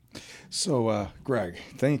So, Greg,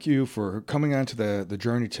 thank you for coming on to the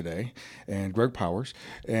journey today, and Greg Powers,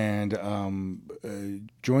 and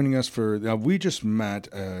joining us for. We just met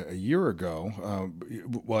a year ago.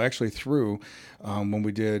 Well, actually, through when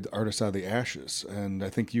we did Artists Out of the Ashes, and I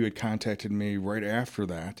think you had contacted me right after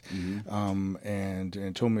that, and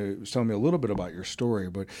was telling me a little bit about your story.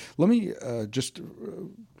 But let me just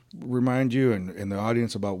remind you and the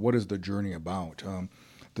audience about what is the journey about.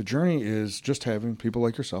 The journey is just having people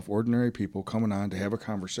like yourself, ordinary people, coming on to have a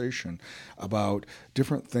conversation about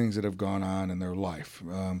different things that have gone on in their life.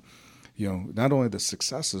 Not only the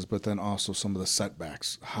successes, but then also some of the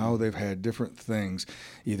setbacks, how they've had different things,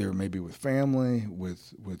 either maybe with family,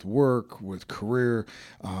 with work, with career,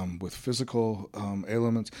 with physical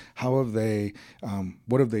ailments. How have they,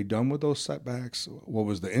 what have they done with those setbacks? What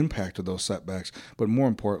was the impact of those setbacks? But more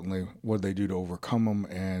importantly, what did they do to overcome them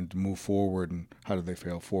and move forward? And how did they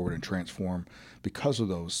fail forward and transform because of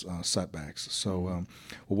those setbacks? So,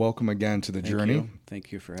 welcome again to the journey.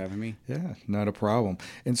 Thank you for having me. Yeah, not a problem.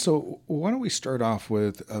 And so why don't we start off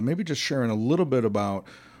with maybe just sharing a little bit about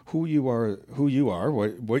who you are,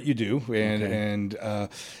 what you do, and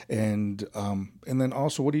then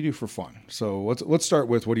also what do you do for fun? So let's start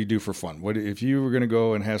with what do you do for fun? What if you were going to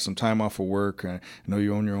go and have some time off of work? I know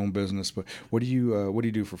you own your own business, but what do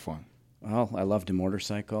you do for fun? Well, I love to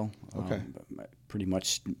motorcycle. Okay. Pretty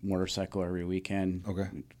much motorcycle every weekend. Okay.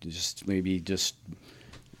 Just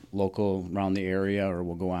local around the area, or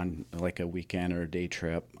we'll go on like a weekend or a day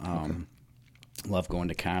trip. Love going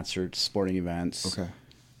to concerts, sporting events. Okay.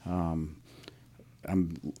 I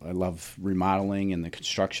love remodeling and the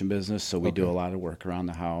construction business, so we do a lot of work around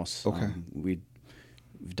the house. Okay. We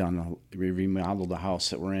remodeled the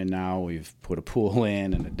house that we're in now. We've put a pool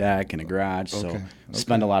in and a deck and a garage. So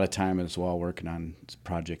spend a lot of time as well working on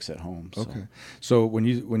projects at home. So. Okay. So when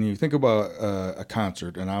you think about a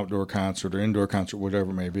concert, an outdoor concert or indoor concert, whatever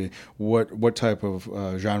it may be, what type of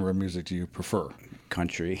genre of music do you prefer?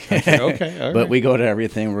 Country. Okay. All right. But we go to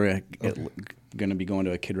everything. We're going to be going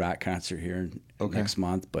to a Kid Rock concert here next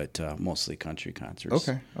month, but mostly country concerts.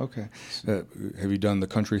 Okay. Have you done the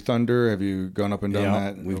Country Thunder? Have you gone up and done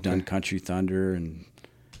that? We've done Country Thunder, and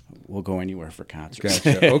we'll go anywhere for concerts.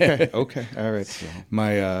 Gotcha. Okay. All right. So.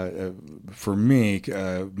 For me,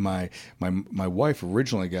 my wife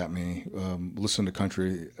originally got me listening to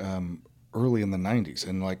country early in the 90s,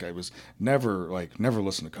 and I was never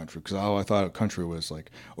listened to country because all I thought country was like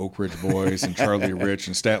Oak Ridge Boys and Charlie Rich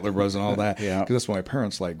and Statler Brothers and all that, because that's what my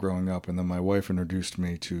parents liked growing up. And then my wife introduced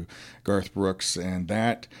me to Garth Brooks and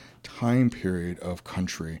that time period of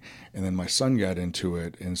country, and then my son got into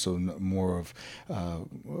it, and so more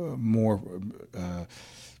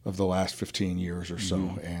of the last 15 years or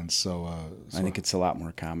so. And so I think it's a lot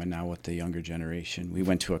more common now with the younger generation. We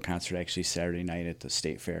went to a concert actually Saturday night at the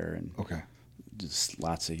State Fair, and just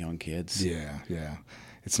lots of young kids. Yeah.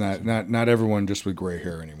 It's not everyone just with gray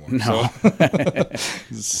hair anymore. No.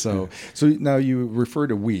 So now you refer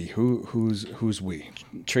to we. Who's we?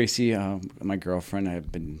 Tracy, my girlfriend.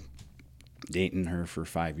 I've been dating her for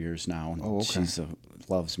 5 years now, and she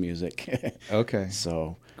loves music. Okay.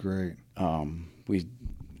 So great.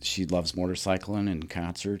 She loves motorcycling and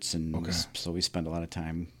concerts, and so we spend a lot of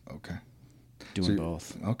time doing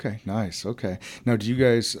both. Okay, nice. Okay. Now, do you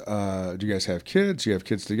guys have kids? Do you have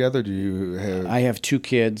kids together? Do you have? I have 2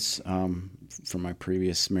 kids from my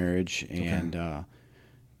previous marriage, and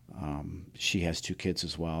she has 2 kids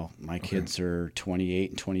as well. My kids are 28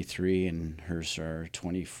 and 23, and hers are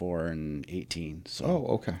 24 and 18. So. Oh,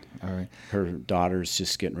 okay. All right. Her daughter's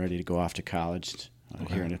just getting ready to go off to college.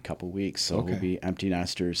 Here in a couple of weeks, so we'll be empty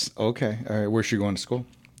nesters. Okay, all right. Where's she going to school?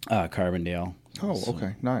 Carbondale. Oh,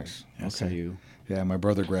 okay, nice. SIU. Yeah, my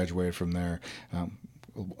brother graduated from there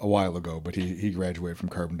a while ago, but he graduated from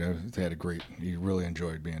Carbondale. He really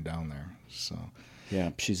enjoyed being down there. So.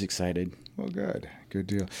 Yeah, she's excited. Well, good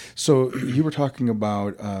deal. So you were talking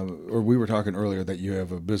about, or we were talking earlier that you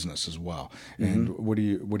have a business as well. And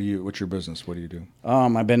what's your business? What do you do?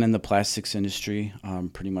 I've been in the plastics industry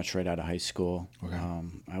pretty much right out of high school. Okay.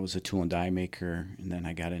 I was a tool and die maker, and then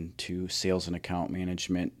I got into sales and account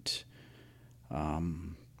management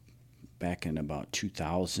back in about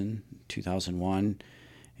 2001.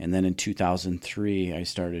 And then in 2003, I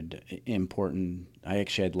started importing. I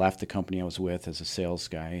actually had left the company I was with as a sales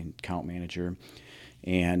guy, account manager.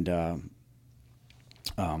 And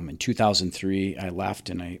in 2003, I left,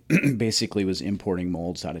 and I basically was importing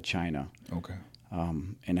molds out of China. Okay.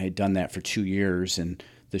 And I had done that for 2 years, and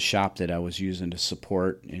the shop that I was using to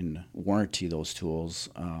support and warranty those tools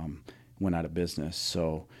went out of business.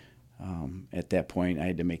 So at that point, I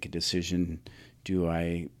had to make a decision. Do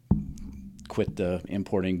I quit the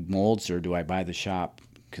importing molds, or do I buy the shop?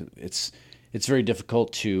 'Cause it's very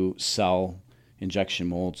difficult to sell injection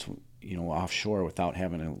molds, offshore without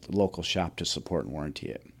having a local shop to support and warranty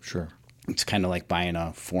it. Sure. It's kind of like buying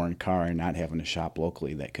a foreign car and not having a shop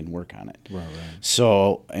locally that can work on it. Right.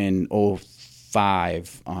 So in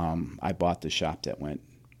 2005, I bought the shop that went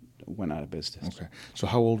out of business. Okay. So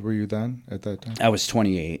how old were you then at that time? I was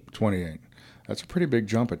 28. 28. That's a pretty big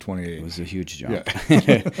jump at 28. It was a huge jump.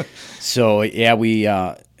 Yeah. So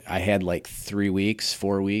yeah, I had like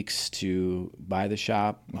 4 weeks to buy the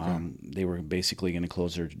shop. Okay. They were basically going to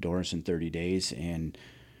close their doors in 30 days, and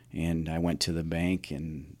I went to the bank,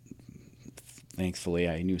 and thankfully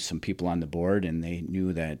I knew some people on the board, and they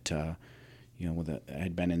knew that I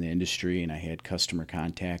had been in the industry and I had customer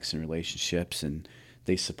contacts and relationships, and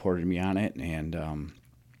they supported me on it. And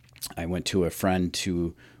I went to a friend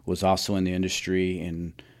who was also in the industry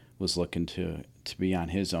and was looking to be on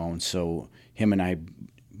his own. So him and I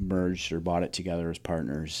merged or bought it together as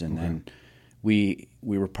partners, and then we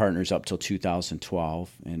were partners up till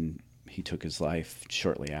 2012, and he took his life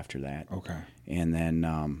shortly after that. Okay. And then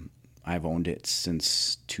I've owned it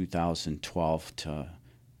since 2012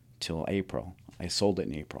 till April. I sold it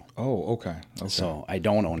in April. Oh, okay. So I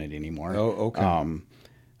don't own it anymore. Oh, okay.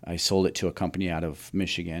 I sold it to a company out of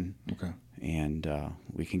Michigan. Okay. And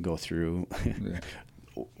we can go through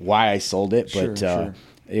why I sold it, but Sure.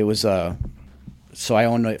 It was so I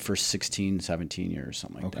owned it for 16, 17 years,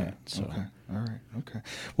 something like that. So. Okay. All right. Okay.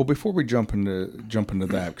 Well, before we jump into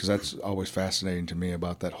that, because that's always fascinating to me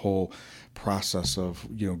about that whole process of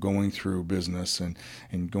going through business and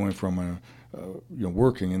going from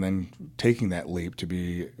working and then taking that leap to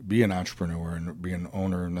be an entrepreneur and be an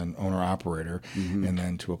owner and then owner operator, and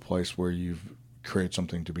then to a place where you've create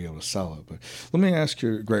something to be able to sell it. But let me ask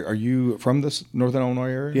you, Greg, are you from this Northern Illinois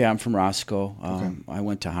area? Yeah, I'm from Roscoe. I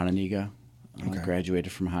went to Hononegah, Okay.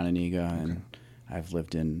 Graduated from Hononegah, and I've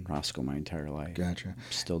lived in Roscoe my entire life. Gotcha.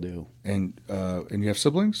 Still do. And you have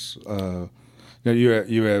siblings? You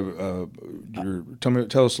have.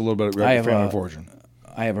 Tell us a little bit about your family of origin.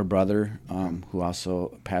 I have a brother who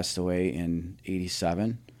also passed away in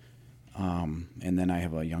 '87, and then I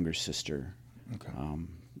have a younger sister. Okay.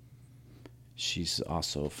 She's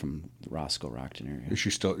also from the Roscoe, Rockton area. Is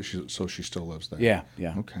she still? She still lives there. Yeah.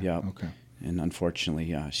 Okay. Yeah. Okay. And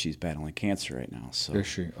unfortunately, she's battling cancer right now. So. Is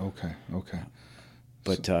she? Okay.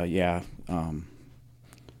 But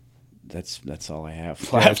that's all I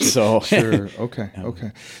have left. So sure.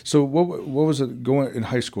 Okay. So what was it going in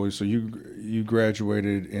high school? So you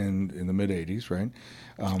graduated in the mid '80s, right?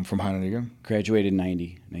 From Hononegah. Graduated in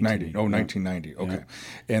 1990. Oh, 1990. Okay.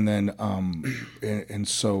 Yeah. And then and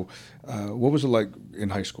so what was it like in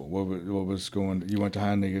high school? What was going? You went to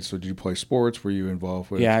Hononegah. So did you play sports? Were you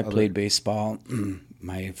involved with? Yeah, I played baseball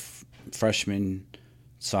my freshman,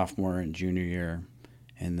 sophomore, and junior year,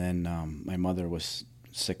 and then my mother was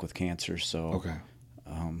sick with cancer, so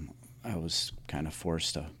I was kind of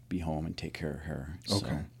forced to be home and take care of her. So.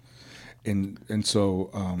 Okay. And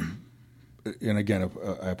so and again,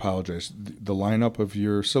 I apologize. The lineup of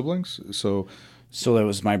your siblings. So it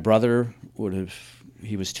was my brother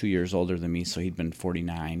he was 2 years older than me, so he'd been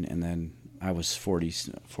 49, and then I was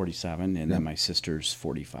 47, and then my sister's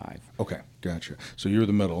 45. Okay, gotcha. So you're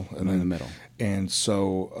the middle. I'm in the middle. And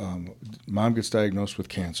so Mom gets diagnosed with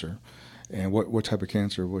cancer. And what type of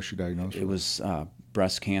cancer was she diagnosed with? It was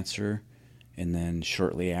breast cancer, and then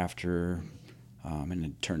shortly after, and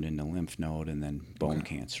it turned into lymph node, and then bone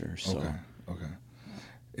cancer. So. Okay.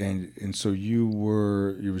 And so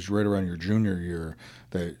it was right around your junior year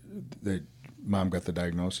that Mom got the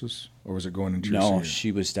diagnosis, or was it going into your senior? No,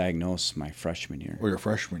 she was diagnosed my freshman year. Or your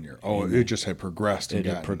freshman year. Oh, it just had progressed. It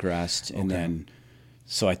had progressed, and then,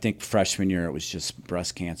 so I think freshman year it was just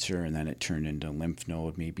breast cancer, and then it turned into lymph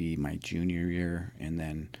node maybe my junior year, and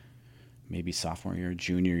then maybe sophomore year.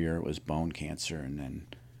 Junior year it was bone cancer, and then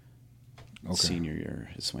senior year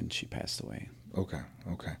is when she passed away. Okay.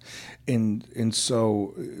 And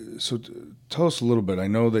so tell us a little bit. I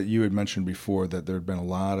know that you had mentioned before that there had been a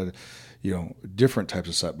lot of, different types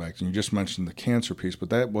of setbacks, and you just mentioned the cancer piece, but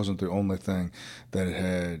that wasn't the only thing that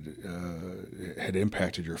had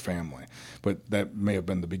impacted your family. But that may have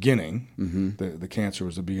been the beginning. Mm-hmm. The cancer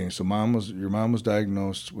was the beginning. So your mom was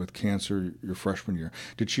diagnosed with cancer your freshman year.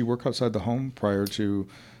 Did she work outside the home prior to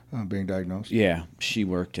being diagnosed? Yeah, she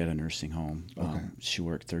worked at a nursing home. Okay. She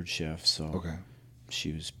worked third shift, so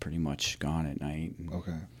she was pretty much gone at night.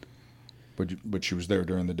 Okay. But she was there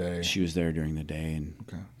during the day. She was there during the day, and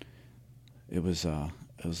it was a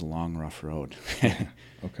long, rough road.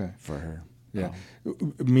 Okay. For her. Yeah.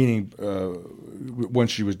 Meaning when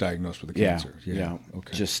she was diagnosed with the cancer. Yeah.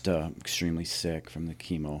 Okay. Just extremely sick from the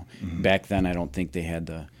chemo. Back then, I don't think they had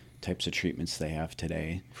the types of treatments they have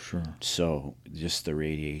today. Sure. So just the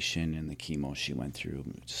radiation and the chemo she went through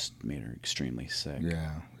just made her extremely sick.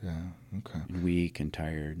 Yeah. Okay. And weak and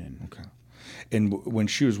tired. And Okay. And when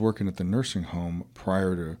she was working at the nursing home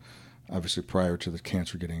prior to the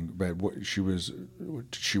cancer getting bad, did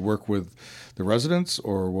she work with the residents,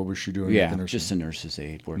 or what was she doing? Yeah, at the nursing just a nurse's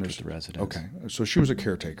aide, worked with the residents. Okay, so she was a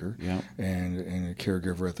caretaker. Yeah. And a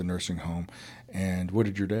caregiver at the nursing home. And what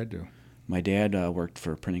did your dad do? My dad worked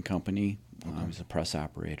for a printing company. He was a press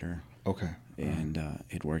operator. Okay. And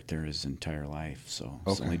had worked there his entire life, so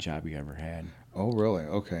it's the only job he ever had. Oh, really?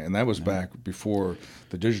 Okay. And that was back before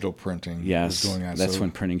the digital printing was going on. That's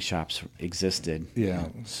when printing shops existed. Yeah.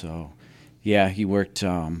 So, yeah, he worked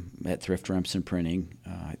at Thrift Remsen Printing.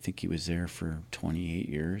 I think he was there for 28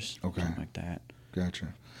 years, something like that.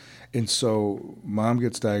 Gotcha. And so Mom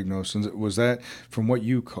gets diagnosed. And was that, from what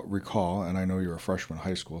you recall, and I know you're a freshman in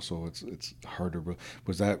high school, so it's harder, but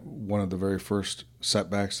was that one of the very first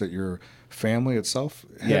setbacks that your family itself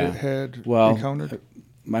had encountered?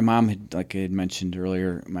 My mom had, like I had mentioned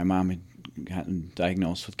earlier, my mom had gotten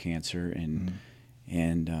diagnosed with cancer,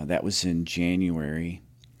 and that was in January,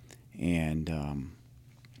 and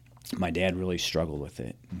my dad really struggled with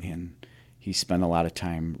it, and he spent a lot of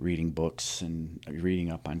time reading books and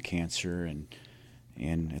reading up on cancer,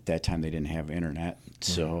 and at that time they didn't have internet,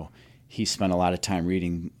 so he spent a lot of time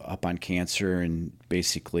reading up on cancer, and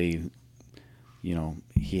basically,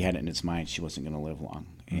 he had it in his mind she wasn't going to live long,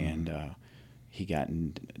 and he got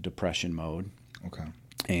in depression mode. Okay.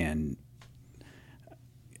 And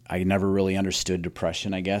I never really understood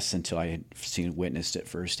depression, I guess, until I had witnessed it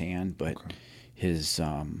firsthand, but his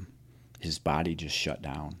body just shut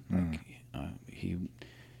down.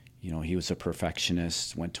 He was a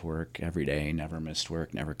perfectionist, went to work every day, never missed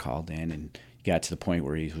work, never called in, and got to the point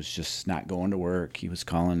where he was just not going to work. He was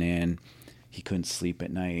calling in. He couldn't sleep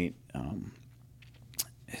at night.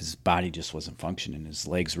 His body just wasn't functioning. His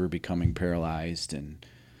legs were becoming paralyzed, and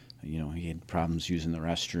he had problems using the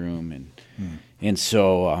restroom, and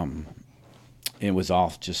so it was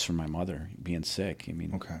all just from my mother being sick.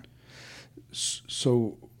 Okay.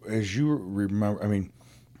 So as you remember,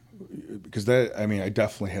 because I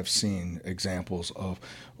definitely have seen examples of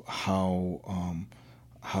how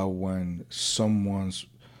when someone's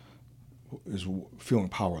is feeling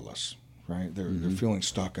powerless, right? They're feeling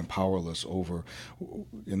stuck and powerless over,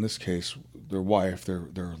 in this case, their wife,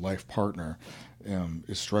 their life partner,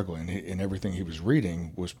 is struggling, and everything he was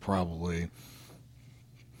reading was probably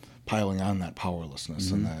piling on that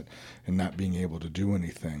powerlessness and not being able to do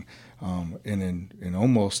anything, and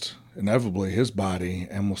almost inevitably his body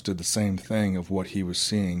almost did the same thing of what he was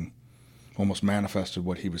seeing, almost manifested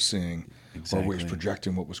what he was seeing, or what he was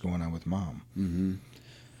projecting what was going on with Mom. Mm-hmm.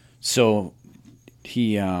 So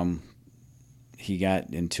he got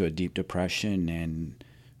into a deep depression, and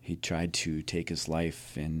he tried to take his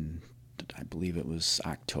life in, I believe it was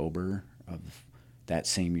October of that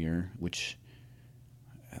same year, which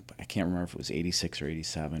I can't remember if it was 86 or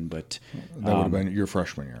 87, but that would have been your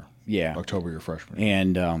freshman year. Yeah. October your freshman year.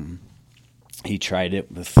 And he tried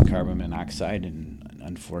it with carbon monoxide,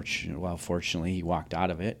 and fortunately he walked out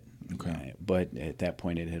of it. Okay. But at that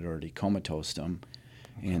point it had already comatosed him.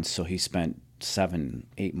 Okay. And so he spent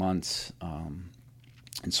 7-8 months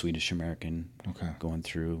in Swedish American, going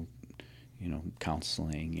through,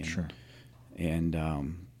 counseling, and sure. And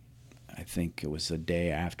I think it was the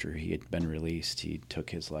day after he had been released, he took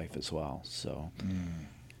his life as well. So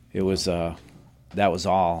it was that was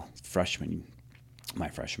all my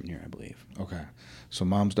freshman year, I believe. Okay, so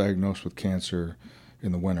Mom's diagnosed with cancer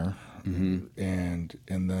in the winter, and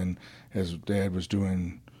then as Dad was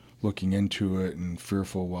looking into it and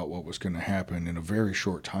fearful about what was going to happen in a very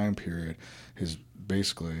short time period, it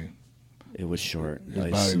was short.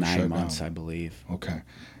 It was 9 months, down. I believe. Okay,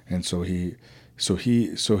 and so he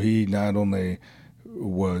not only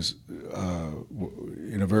was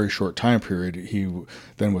in a very short time period, he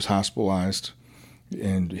then was hospitalized,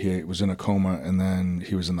 and he was in a coma, and then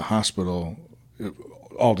he was in the hospital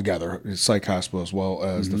altogether, his psych hospital as well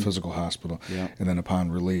as the physical hospital. Yeah. And then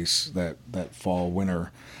upon release, that fall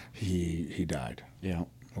winter, he died. Yeah.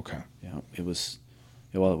 Okay. Yeah. It was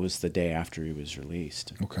the day after he was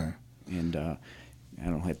released. Okay. And I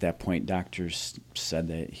don't know, at that point, doctors said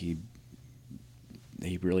that he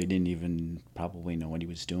really didn't even probably know what he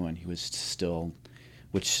was doing. He was still,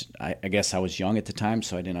 which I guess I was young at the time,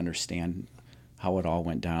 so I didn't understand how it all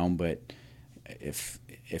went down. But if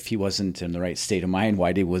he wasn't in the right state of mind,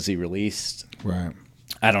 why was he released? Right.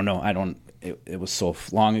 I don't know. it was so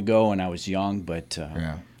long ago and I was young, but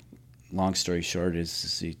Yeah. long story short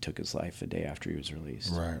is he took his life a day after he was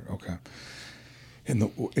released. Right. Okay.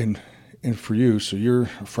 And for you, so you're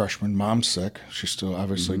a freshman. Mom's sick. She's still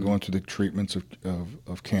obviously going through the treatments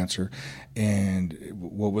of cancer. And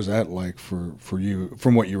what was that like for you,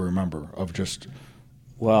 from what you remember of just?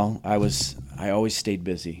 Well, I always stayed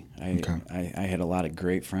busy. Okay. I had a lot of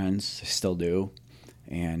great friends. I still do,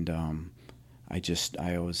 and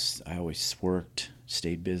I always worked,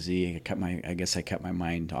 stayed busy. I guess I kept my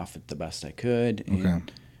mind off it the best I could. Okay.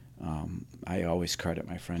 And I always credit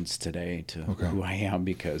my friends today to Okay. who I am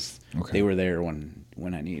because Okay. they were there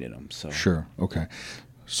when I needed them. So Sure. Okay.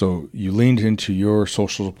 So you leaned into your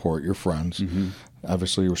social support, your friends. Mm-hmm.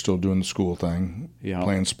 Obviously, you were still doing the school thing, Yeah.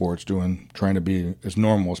 playing sports, trying to be as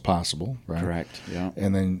normal as possible, right? Correct. Yeah.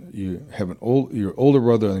 And then you have your older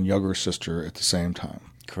brother and younger sister at the same time.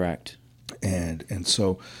 Correct. And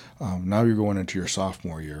so now you're going into your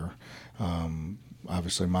sophomore year.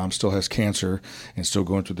 Obviously, Mom still has cancer and still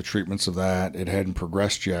going through the treatments of that. It hadn't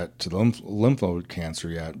progressed yet to the lymph node cancer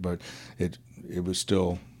yet, but it was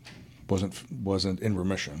still wasn't in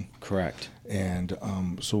remission. Correct. And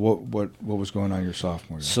so what was going on your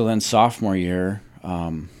sophomore year? So then sophomore year,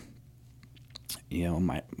 my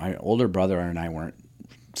older brother and I weren't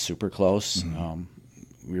super close. Mm-hmm.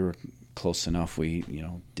 We were close enough. We,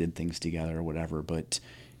 did things together or whatever, but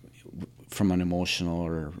from an emotional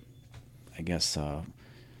or I guess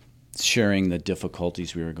sharing the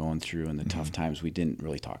difficulties we were going through and the tough times, we didn't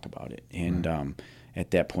really talk about it. And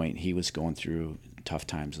at that point, he was going through tough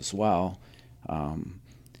times as well.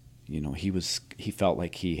 He felt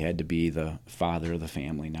like he had to be the father of the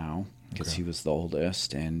family now because he was the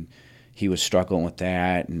oldest, and he was struggling with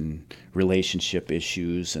that and relationship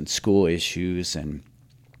issues and school issues, and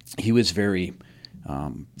he was very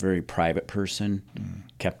private person,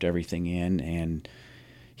 kept everything in, and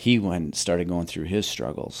he started going through his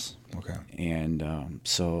struggles. Okay. And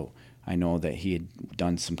so I know that he had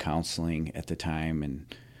done some counseling at the time, and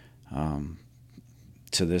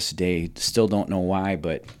to this day, still don't know why,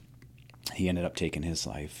 but he ended up taking his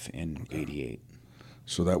life in '88.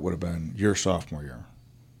 So that would have been your sophomore year,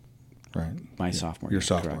 right? My sophomore Your year.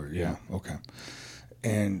 sophomore correct, year, yeah. Okay.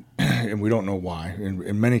 And we don't know why.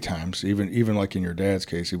 And many times, even like in your dad's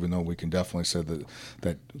case, even though we can definitely say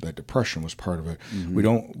that depression was part of it, we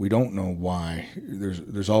don't know why.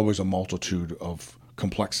 There's always a multitude of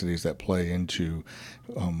complexities that play into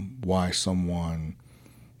why someone,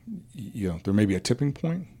 there may be a tipping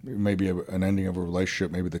point, maybe an ending of a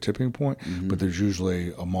relationship, maybe the tipping point, but there's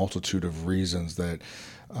usually a multitude of reasons that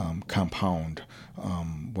compound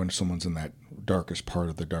when someone's in that darkest part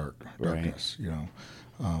of the darkness,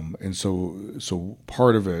 and so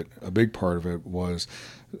part of it, a big part of it, was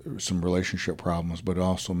some relationship problems, but it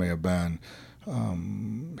also may have been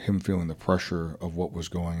him feeling the pressure of what was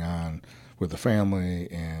going on with the family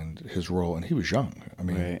and his role. And he was young. I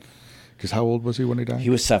mean, because how old was he when he died?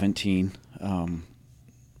 He was 17.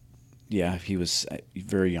 He was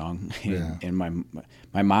very young. And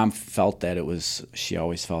my mom felt that she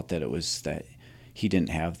always felt that it was that he didn't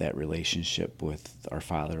have that relationship with our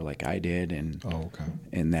father like I did, and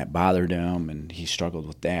and that bothered him, and he struggled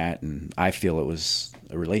with that, and I feel it was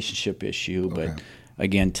a relationship issue, but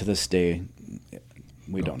again, to this day,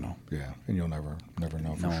 we don't know. Yeah, and you'll never know for sure.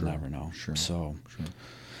 No, we'll never know. Sure. So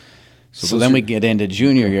then we get into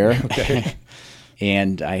junior year,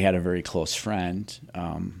 and I had a very close friend,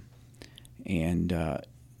 and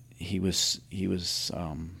he was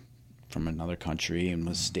from another country and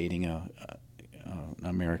was dating an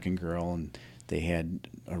American girl, and they had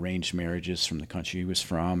arranged marriages from the country he was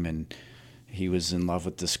from, and he was in love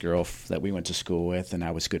with this girl that we went to school with and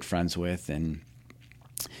I was good friends with, and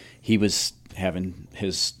he was having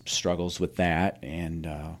his struggles with that, and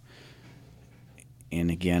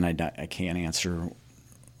again, I can't answer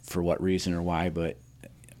for what reason or why, but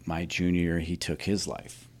my junior year, he took his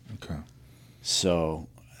life. Okay. So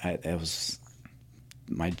that was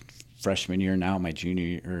my freshman year now, my junior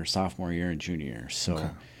year, or sophomore year and junior year. So,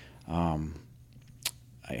 we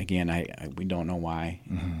don't know why.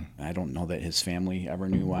 I don't know that his family ever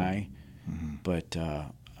knew why, but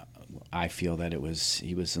I feel that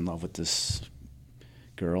he was in love with this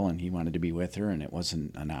girl and he wanted to be with her, and it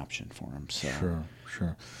wasn't an option for him. So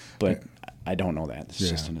sure. But I don't know that. It's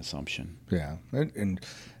just an assumption. Yeah, and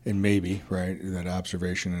maybe, right, that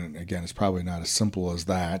observation, and again, it's probably not as simple as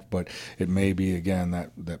that, but it may be, again, that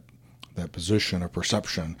position or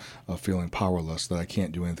perception of feeling powerless, that I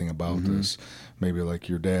can't do anything about this. Maybe like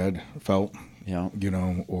your dad felt Yeah.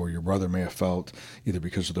 Or your brother may have felt either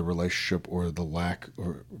because of the relationship or the lack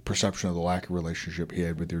or perception of the lack of relationship he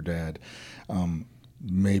had with your dad.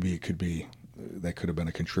 Maybe it could be that could have been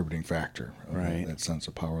a contributing factor, Right. that sense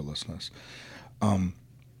of powerlessness.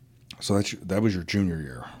 So that was your junior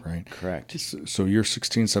year, right? Correct. So you're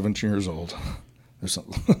 16, 17 years old. There's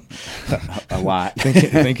A lot.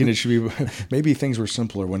 thinking it should be, maybe things were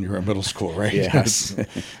simpler when you were in middle school, right? Yes.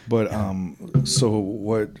 But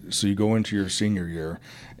so you go into your senior year,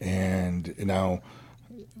 and now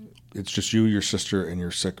it's just you, your sister, and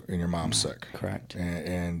your mom's sick. Correct.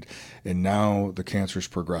 And now the cancer's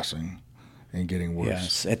progressing and getting worse.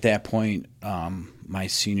 Yes. At that point, my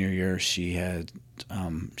senior year, she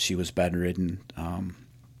was bedridden.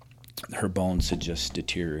 Her bones had just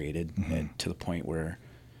deteriorated to the point where,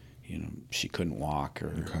 she couldn't walk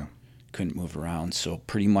or couldn't move around. So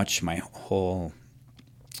pretty much my whole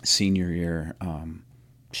senior year,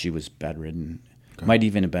 she was bedridden. Okay. Might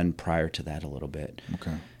even have been prior to that a little bit.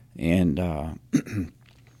 Okay. And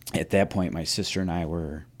at that point, my sister and I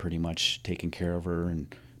were pretty much taking care of her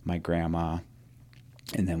and my grandma.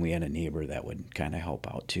 And then we had a neighbor that would kind of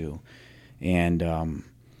help out too. And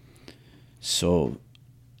so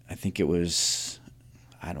I think it was,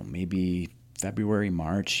 maybe February,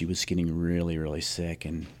 March, she was getting really, really sick.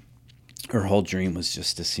 And her whole dream was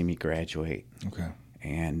just to see me graduate. Okay.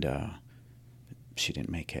 And she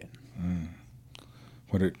didn't make it.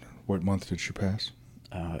 What month did she pass?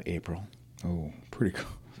 April. Oh, pretty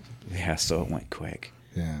cool. Yeah, so it went quick.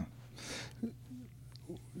 Yeah.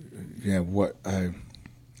 Yeah, I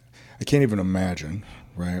can't even imagine,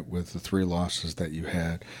 right, with the 3 losses that you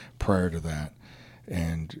had prior to that,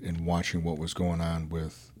 and watching what was going on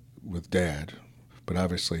with Dad. But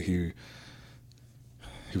obviously he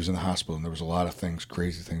was in the hospital, and there was a lot of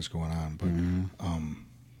crazy things going on. But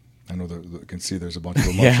I know that I can see there's a bunch of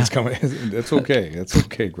emotions coming. That's okay. That's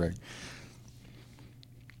okay, Greg.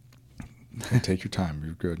 Take your time.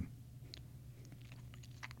 You're good.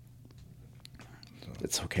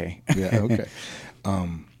 It's okay. Yeah, okay.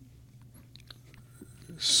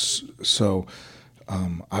 So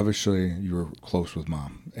obviously you were close with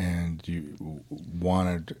Mom, and you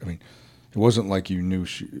wanted, it wasn't like you knew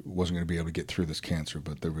she wasn't going to be able to get through this cancer,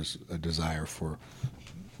 but there was a desire for,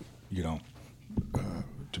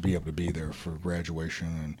 to be able to be there for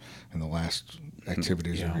graduation and the last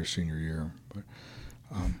activities of your senior year. But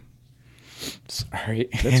sorry.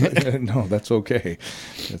 No, that's okay.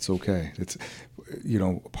 That's okay. It's,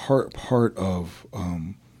 part of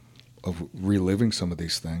reliving some of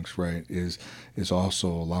these things, right, is also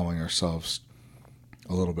allowing ourselves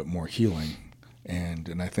a little bit more healing.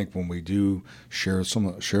 And I think when we do share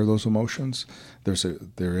those emotions, there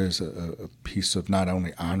is a piece of not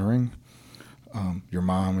only honoring your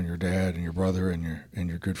mom and your dad and your brother and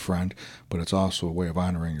your good friend, but it's also a way of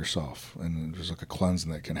honoring yourself. And there's like a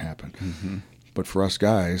cleansing that can happen. Mm-hmm. But for us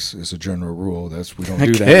guys, as a general rule, we don't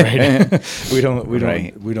do that,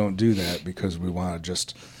 right? we don't do that because we want to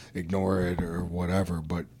just ignore it or whatever.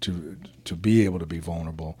 But to be able to be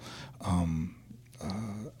vulnerable,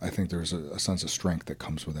 I think there's a sense of strength that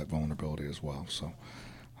comes with that vulnerability as well.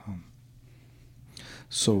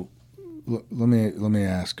 So let me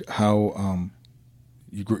ask how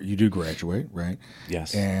you do graduate, right?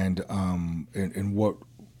 Yes. And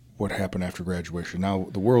what happened after graduation? Now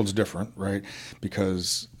the world's different, right?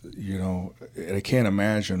 Because I can't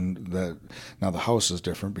imagine that now the house is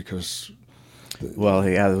different because. Well,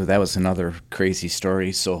 yeah, that was another crazy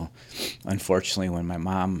story. So, unfortunately, when my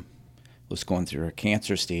mom was going through her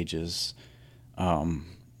cancer stages, the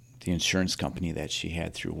insurance company that she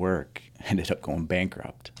had through work ended up going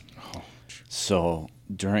bankrupt. Oh. So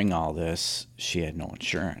during all this, she had no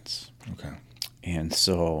insurance. Okay. And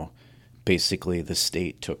so basically the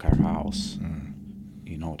state took our house,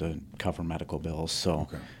 to cover medical bills. So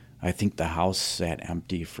I think the house sat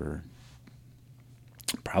empty for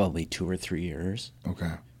probably 2 or 3 years.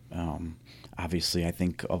 Okay. Obviously, I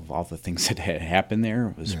think of all the things that had happened there,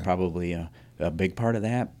 it was probably a big part of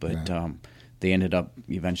that. But they ended up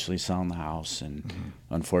eventually selling the house, and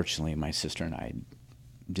unfortunately, my sister and I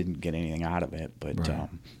didn't get anything out of it. But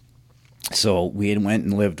so we had went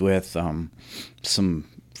and lived with some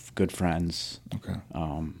good friends. Okay.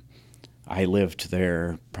 I lived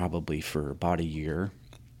there probably for about a year,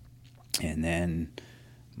 and then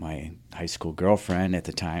my high school girlfriend at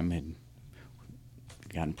the time had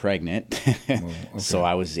gotten pregnant. So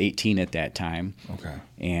I was 18 at that time. Okay.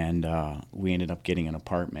 And we ended up getting an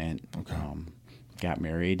apartment, got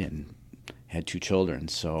married, and had 2 children.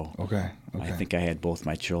 So I think I had both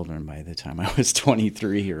my children by the time I was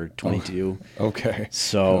 23 or 22. Okay.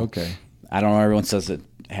 So I don't know, everyone says that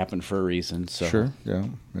happened for a reason. So Sure. Yeah.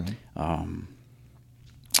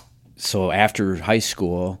 So after high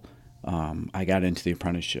school, I got into the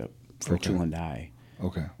apprenticeship for Tool and Die.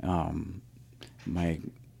 Okay. My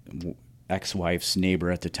ex-wife's neighbor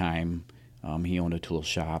at the time, he owned a tool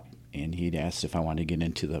shop, and he'd asked if I wanted to get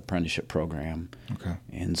into the apprenticeship program. Okay.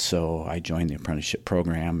 And so I joined the apprenticeship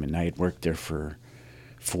program, and I had worked there for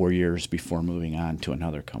 4 years before moving on to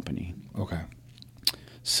another company. Okay.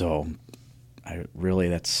 So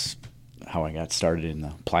that's how I got started in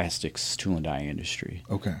the plastics tool and die industry.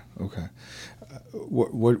 Okay. Okay.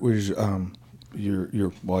 What was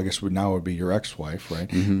your well, I guess now would be your ex-wife, right?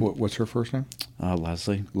 Mm-hmm. What's her first name?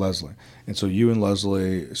 Leslie. Leslie. And so you and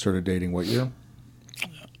Leslie started dating what year?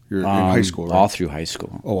 You're in high school, right? All through high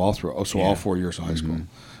school. Oh, all through. Oh, so Yeah. all 4 years of high school.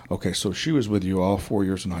 Mm-hmm. Okay, so she was with you all 4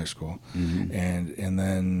 years in high school, Mm-hmm. and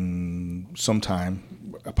then sometime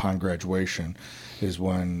upon graduation is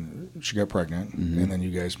when she got pregnant, Mm-hmm. and then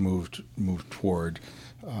you guys moved toward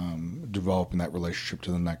developing that relationship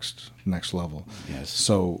to the next level. Yes.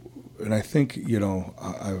 So, and I think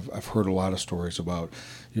I've heard a lot of stories about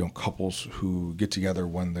couples who get together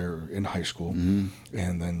when they're in high school, Mm-hmm.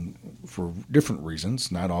 and then for different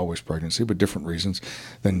reasons, not always pregnancy, but different reasons,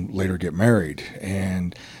 then later get married.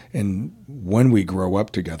 And when we grow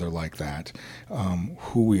up together like that,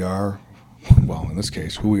 who we are. Well, in this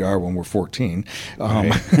case, who we are when we're 14,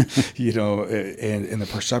 Right. and the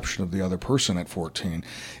perception of the other person at 14,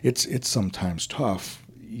 it's sometimes tough.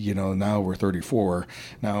 Now we're 34.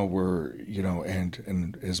 Now we're,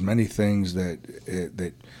 and as many things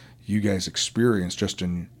that you guys experience just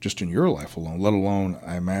in your life alone, let alone,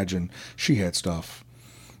 I imagine she had stuff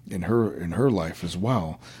in her life as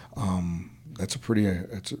well. It's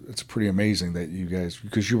pretty amazing that you guys,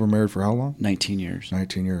 because you were married for how long? 19 years.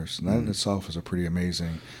 19 years. And that in itself is a pretty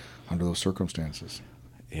amazing under those circumstances.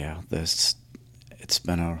 Yeah, it's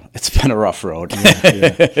been a rough road.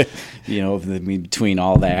 Yeah. Between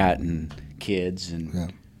all that and kids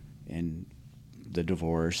and the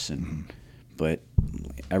divorce but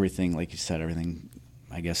everything, like you said, everything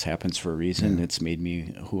I guess happens for a reason. Yeah. It's made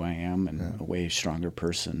me who I am and a way stronger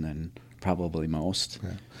person than probably most.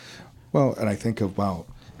 Yeah. Well, and I think about,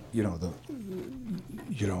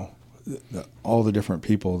 all the different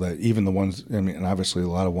people that, even the ones, and obviously a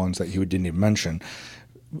lot of ones that you didn't even mention,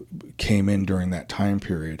 came in during that time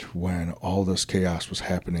period when all this chaos was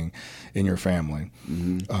happening in your family,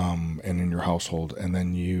 and in your household, and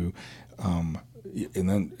then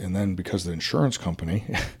and then because the insurance company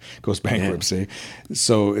goes bankruptcy,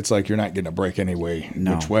 so it's like you're not getting a break anyway,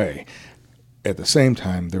 which way. At the same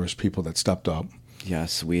time, there was people that stepped up.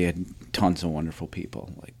 Yes, we had tons of wonderful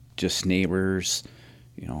people, like just neighbors,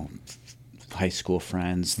 high school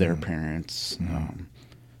friends, their parents.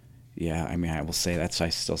 I will say I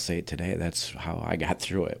still say it today. That's how I got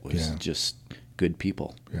through it, was just good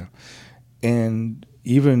people. Yeah. And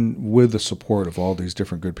even with the support of all these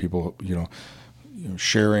different good people,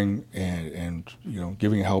 sharing and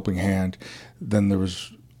giving a helping hand, then there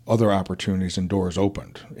was other opportunities and doors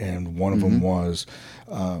opened, and one of them was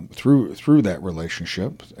through that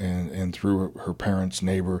relationship and through her parents'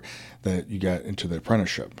 neighbor, that you got into the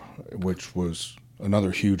apprenticeship, which was another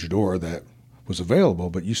huge door that was available,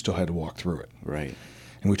 but you still had to walk through it. Right.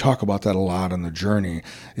 And we talk about that a lot on the journey,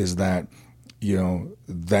 is that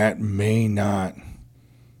that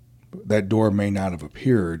door may not have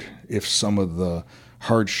appeared if some of the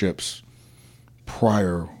hardships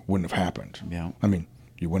prior wouldn't have happened. Yeah. I mean,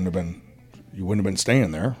 you wouldn't have been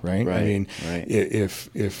staying there, right? Right, I mean, right.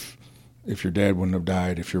 if your dad wouldn't have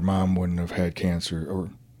died, if your mom wouldn't have had cancer,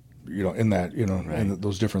 or in that, Right. and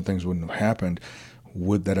those different things wouldn't have happened,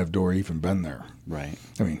 would that have door even been there? Right.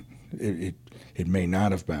 I mean, it may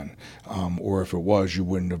not have been, or if it was, you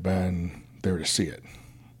wouldn't have been there to see it.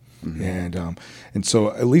 And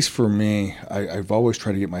so, at least for me, I've always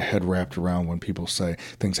tried to get my head wrapped around when people say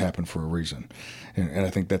things happen for a reason, and I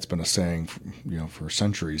think that's been a saying, for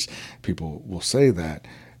centuries. People will say that,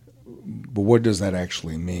 but what does that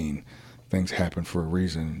actually mean? Things happen for a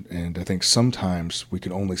reason, and I think sometimes we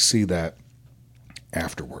can only see that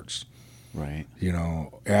afterwards. Right.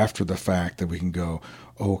 After the fact, that we can go,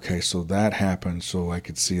 okay, so that happened, so I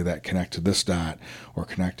could see that connect to this dot or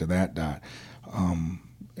connect to that dot.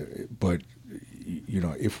 But,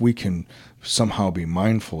 if we can somehow be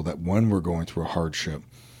mindful that when we're going through a hardship,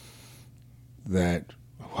 that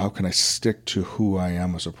how can I stick to who I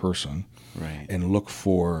am as a person, Right. and look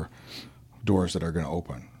for doors that are going to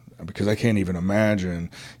open? Because I can't even imagine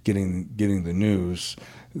getting the news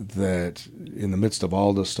that in the midst of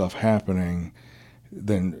all this stuff happening,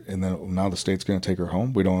 then now the state's going to take her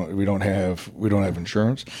home. We don't have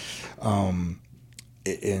insurance.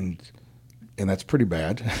 and that's pretty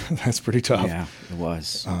bad. That's pretty tough. Yeah, it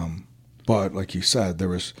was. But like you said, there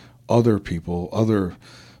was other people,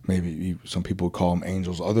 maybe some people would call them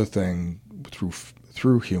angels, other thing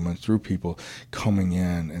through humans, through people coming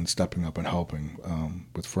in and stepping up and helping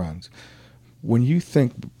with friends. When you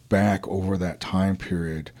think back over that time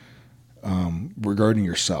period, regarding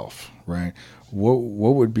yourself, right?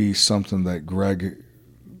 What would be something that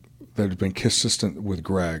has been consistent with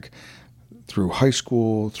Greg through high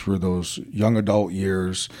school, through those young adult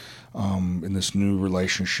years, in this new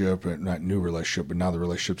relationship, not new relationship, but now the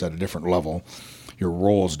relationship's at a different level. Your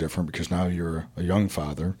role is different because now you're a young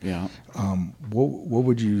father. Yeah. What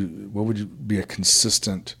would you be a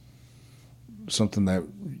consistent, something that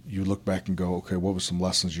you look back and go, okay, what was some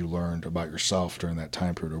lessons you learned about yourself during that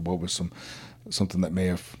time period, or what was something that may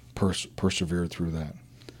have persevered through that?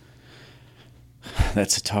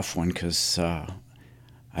 That's a tough one because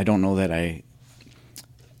I don't know that I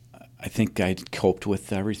think I coped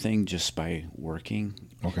with everything just by working.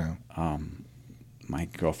 Okay. My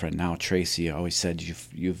girlfriend now, Tracy, always said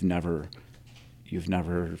you've never,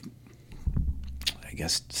 I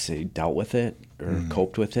guess, dealt with it or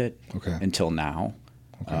coped with it until now.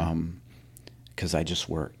 Okay. Because I just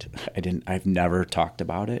worked. I've never talked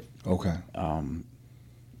about it. Okay.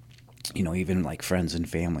 Even like friends and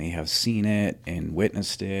family have seen it and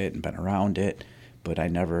witnessed it and been around it, but I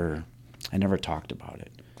never talked about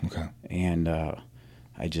it. Okay. And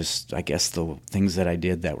I guess the things that I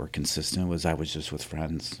did that were consistent was I was just with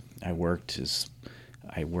friends. I worked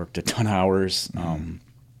a ton of hours. I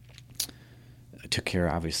took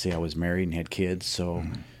care, obviously I was married and had kids, so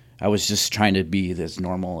I was just trying to be as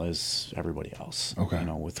normal as everybody else. Okay.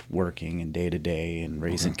 With working and day to day and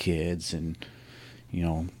raising kids, and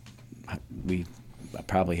I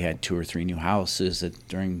probably had 2 or 3 new houses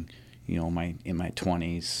during in my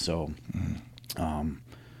 20s, so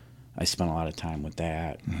I spent a lot of time with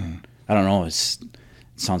that. I don't know, it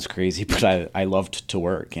sounds crazy, but I loved to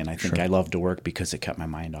work, and I think I loved to work because it kept my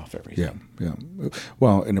mind off everything. Yeah.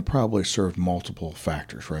 Well, and it probably served multiple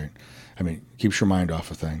factors, right? I mean, it keeps your mind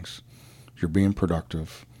off of things. You're being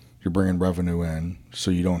productive. You're bringing revenue in,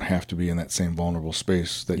 so you don't have to be in that same vulnerable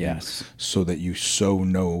space so that you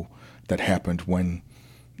know that happened when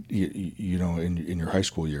in your high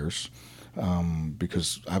school years,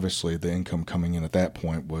 because obviously the income coming in at that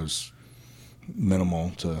point was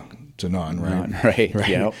minimal to none, right? Right.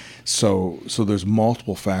 Yep. So there's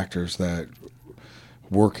multiple factors that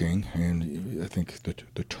working, and I think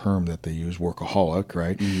the term that they use, workaholic,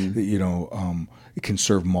 right? It can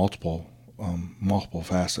serve multiple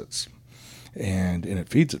facets, and it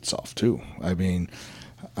feeds itself too. I mean,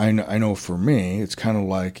 I know for me, it's kind of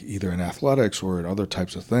like either in athletics or in other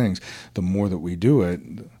types of things. The more that we do it,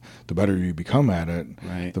 the better you become at it.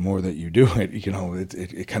 Right. The more that you do it,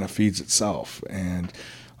 it kind of feeds itself. And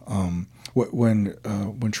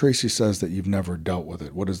when Tracy says that you've never dealt with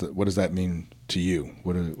it, what does that mean to you?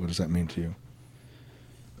 What does that mean to you?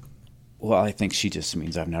 Well, I think she just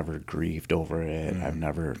means I've never grieved over it. I've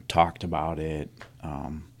never talked about it.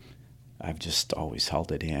 I've just always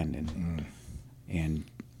held it in, and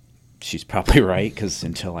she's probably right, because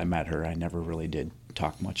until I met her, I never really did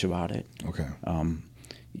talk much about it. Okay.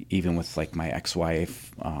 Even with like my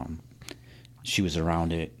ex-wife, she was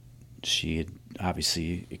around it. She had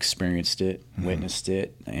obviously experienced it, witnessed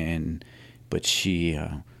it, but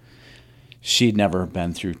she'd never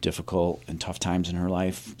been through difficult and tough times in her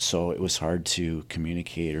life, so it was hard to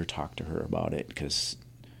communicate or talk to her about it, because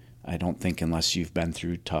I don't think unless you've been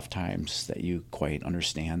through tough times that you quite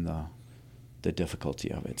understand the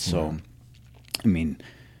difficulty of it. So, I mean,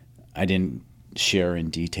 I didn't share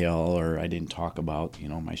in detail, or I didn't talk about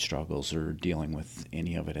my struggles or dealing with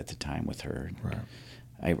any of it at the time with her. Right.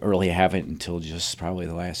 I really haven't until just probably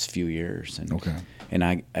the last few years. And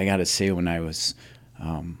I got to say, when I was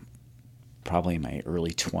probably in my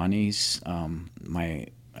early 20s, my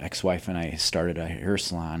ex-wife and I started a hair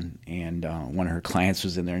salon, and one of her clients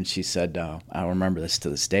was in there, and she said, I remember this to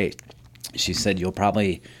this day, she said, it'll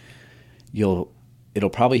probably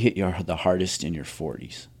hit you the hardest in your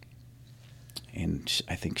 40s. And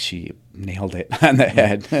I think she nailed it on the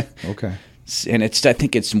head. Okay. And I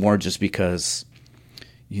think it's more just because,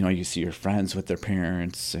 you see your friends with their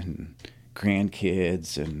parents and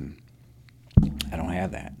grandkids, and I don't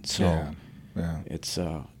have that. So it's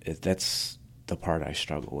that's the part I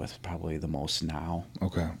struggle with probably the most now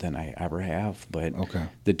than I ever have. But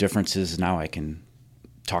the difference is now I can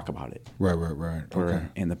talk about it. Right. Or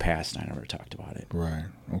in the past, I never talked about it. Right.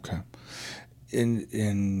 Okay.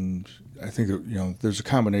 in I think that, there's a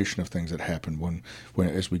combination of things that happen when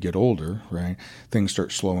as we get older, right? Things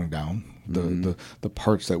start slowing down. The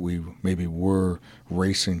parts that we maybe were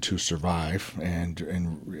racing to survive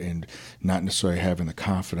and not necessarily having the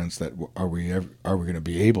confidence that are we going to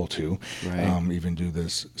be able to even do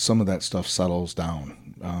this. Some of that stuff settles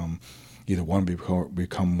down. Either one,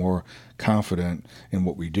 become more confident in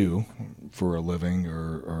what we do for a living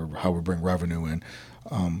or how we bring revenue in,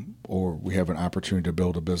 or we have an opportunity to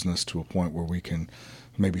build a business to a point where we can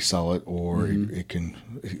maybe sell it, or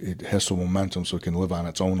it has some momentum so it can live on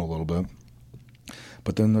its own a little bit.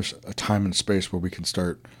 But then there's a time and space where we can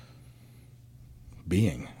start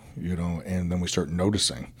being, and then we start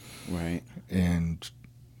noticing. Right. And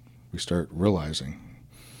we start realizing,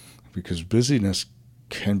 because busyness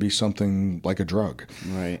can be something like a drug.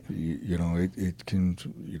 Right. It can,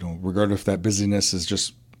 regardless if that busyness is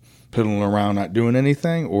just piddling around not doing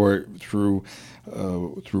anything, or through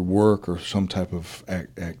work or some type of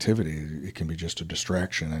activity, it can be just a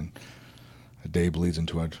distraction, and a day bleeds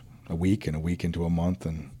into a week, and a week into a month.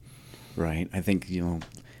 And right. I think,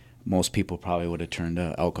 most people probably would have turned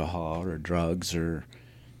to alcohol or drugs or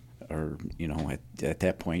at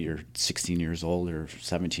that point you're 16 years old or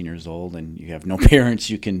 17 years old and you have no parents.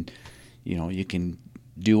 You can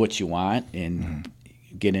do what you want and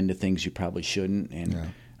get into things you probably shouldn't.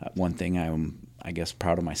 And one thing I guess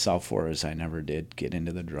proud of myself for is I never did get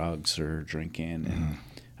into the drugs or drinking. And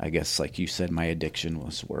I guess, like you said, my addiction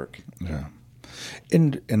was work. Yeah.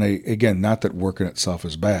 And again, not that work in itself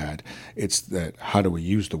is bad. It's that how do we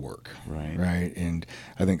use the work, right? And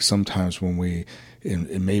I think sometimes when we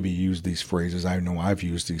and maybe use these phrases, I know I've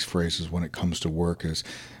used these phrases when it comes to work, is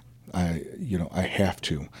I have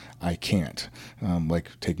to, I can't,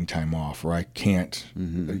 like taking time off, or I can't,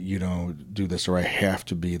 do this, or I have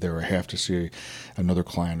to be there, or I have to see another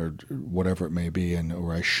client, or whatever it may be,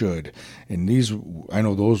 or I should. And I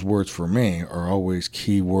know those words for me are always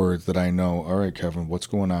key words that I know. All right, Kevin, what's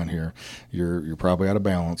going on here? You're probably out of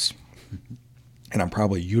balance, and I'm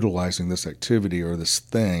probably utilizing this activity or this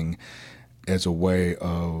thing as a way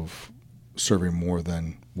of serving more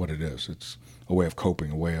than what it is. It's a way of coping,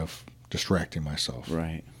 a way of distracting myself.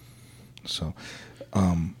 Right. So,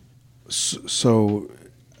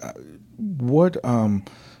 what?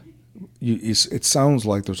 It sounds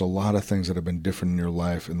like there's a lot of things that have been different in your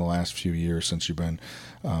life in the last few years since you've been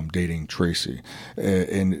dating Tracy.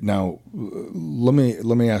 And now, let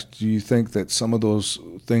me ask: do you think that some of those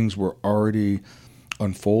things were already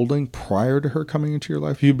unfolding prior to her coming into your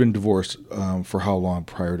life? You've been divorced for how long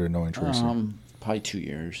prior to knowing Tracy? Probably 2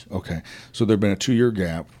 years. Okay, so there'd been a 2-year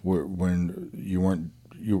gap when you weren't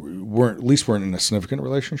in a significant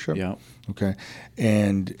relationship. Yeah. Okay,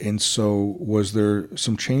 and so was there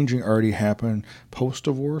some changing already happened post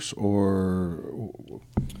divorce, or?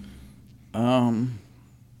 No,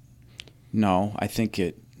 I think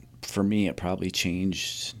for me it probably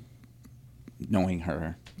changed knowing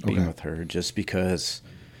her, being with her, just because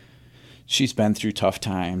she's been through tough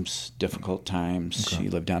times, difficult times. Okay. She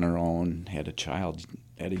lived on her own, had a child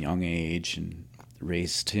at a young age, and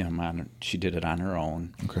raised him she did it on her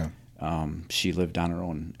own. Okay. She lived on her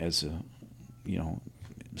own as a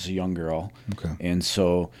young girl. Okay. And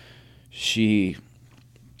so she's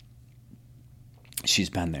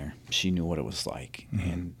been there. She knew what it was like.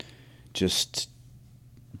 And just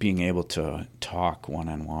being able to talk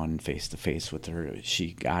one-on-one, face-to-face with her,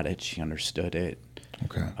 she got it. She understood it.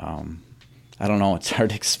 Okay. I don't know. It's hard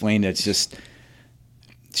to explain. It's just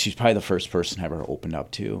she's probably the first person I ever opened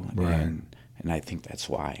up to. Right. And I think that's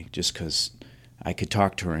why. Just because I could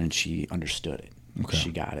talk to her and she understood it. Okay.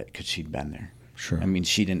 She got it because she'd been there. Sure. I mean,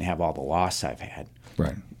 she didn't have all the loss I've had.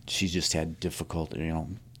 Right. She just had difficult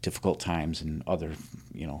times and other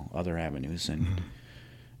avenues. And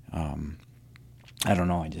I don't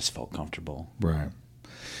know. I just felt comfortable. Right.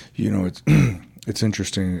 It's it's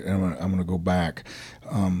interesting. And I'm going to go back.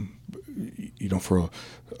 For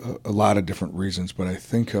a lot of different reasons, but I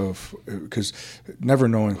think of, because never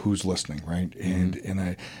knowing who's listening, right?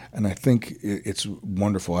 And I think it's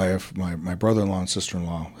wonderful. I have my brother-in-law and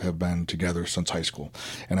sister-in-law have been together since high school,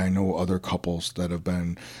 and I know other couples that have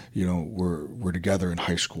been, were together in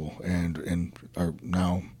high school and are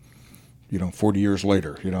now, 40 years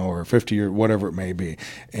later, or 50 years, whatever it may be.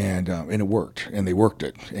 And it worked, and they worked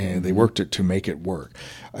it, and they worked it to make it work.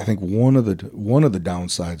 I think one of the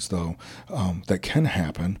downsides, though, that can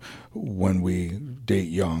happen when we date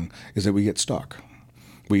young is that we get stuck.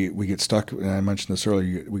 We get stuck, and I mentioned this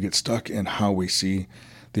earlier, we get stuck in how we see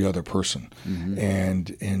the other person.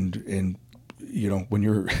 And when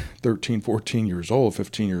you're 13, 14 years old,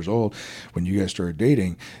 15 years old, when you guys started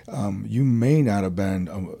dating, you may not have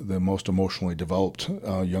been the most emotionally developed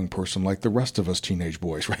young person like the rest of us teenage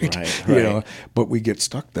boys, right? Right. But we get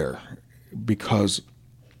stuck there because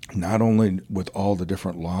not only with all the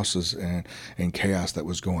different losses and chaos that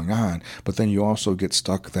was going on, but then you also get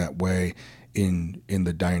stuck that way in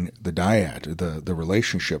the dyad, the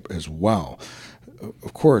relationship as well.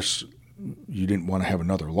 Of course, you didn't want to have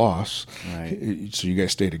another loss, right? So you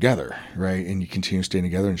guys stay together, right? And you continue staying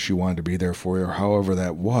together, and she wanted to be there for you, or however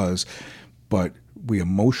that was. But we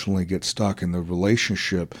emotionally get stuck, and the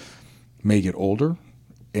relationship may get older,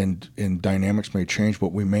 and dynamics may change,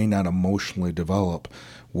 but we may not emotionally develop.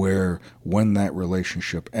 Where when that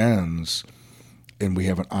relationship ends, and we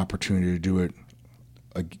have an opportunity to do it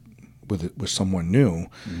with someone new,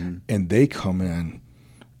 and they come in.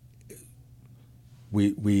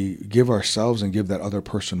 We give ourselves and give that other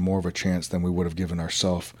person more of a chance than we would have given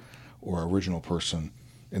ourselves or our original person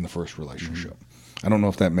in the first relationship. I don't know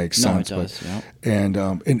if that makes sense. No, it does. But,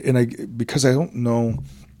 and because I don't know,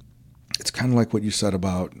 it's kind of like what you said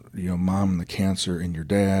about mom and the cancer and your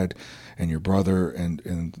dad and your brother and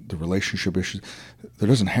the relationship issues. There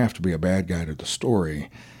doesn't have to be a bad guy to the story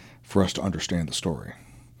for us to understand the story.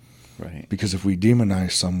 Right. Because if we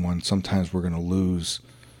demonize someone, sometimes we're going to lose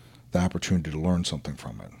the opportunity to learn something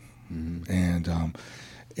from it.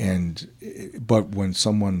 But when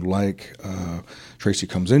someone like Tracy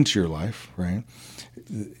comes into your life, right,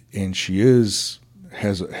 and she has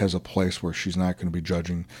a place where she's not going to be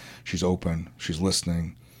judging, she's open, she's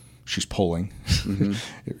listening, she's pulling,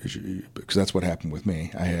 because that's what happened with me.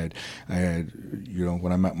 I had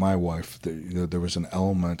when I met my wife, there was an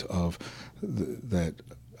element of that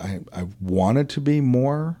I wanted to be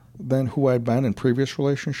more than who I'd been in previous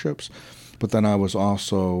relationships, but then I was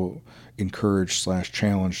also encouraged /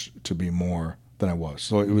 challenged to be more than I was.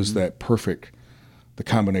 So it was that perfect, the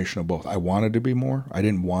combination of both. I wanted to be more. I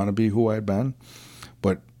didn't want to be who I'd been,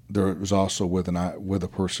 but there was also with a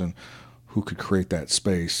person who could create that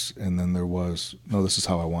space. And then there was, no, this is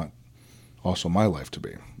how I want also my life to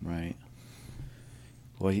be. Right.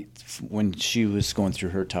 Well, when she was going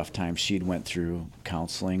through her tough time, she'd went through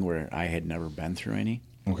counseling where I had never been through any.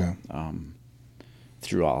 Okay.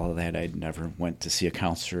 Through all of that, I'd never went to see a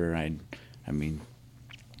counselor. I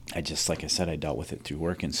just, like I said, I dealt with it through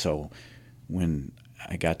work. And so when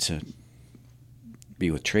I got to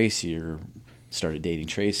be with Tracy or started dating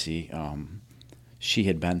Tracy, she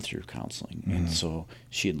had been through counseling. And so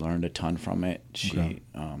she had learned a ton from it. She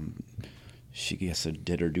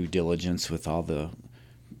did her due diligence with all the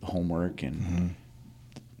homework and,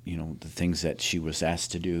 the things that she was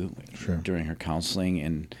asked to do during her counseling.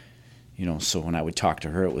 And, so when I would talk to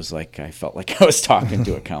her, it was like I felt like I was talking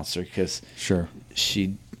to a counselor because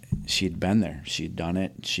she'd been there. She'd done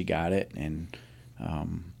it. She got it. And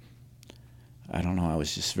I don't know. I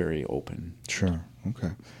was just very open. Sure.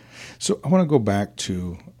 Okay. So I want to go back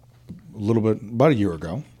to a little bit, about a year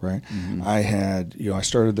ago, right? I had, I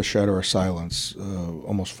started the Shadow of Silence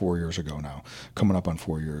almost 4 years ago now, coming up on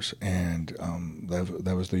 4 years. And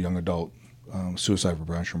that was the young adult suicide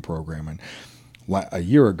prevention program. And a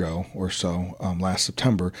year ago or so, last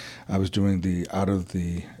September, I was doing the Out of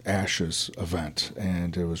the Ashes event,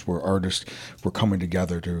 and it was where artists were coming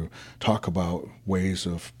together to talk about ways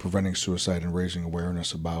of preventing suicide and raising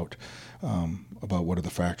awareness about what are the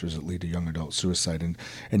factors that lead to young adult suicide.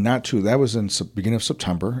 And that was in beginning of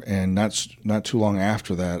September, and not too long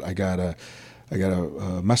after that, I got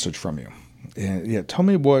a message from you. And tell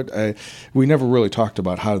me we never really talked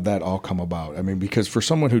about how did that all come about. I mean, because for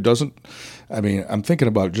someone who doesn't, I'm thinking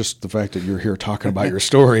about just the fact that you're here talking about your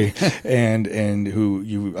story and who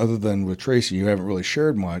you, other than with Tracy, you haven't really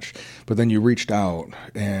shared much, but then you reached out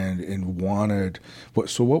and wanted,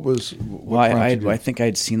 what was, I think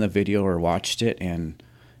I'd seen the video or watched it, and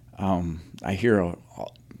I hear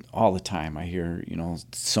all the time, I hear,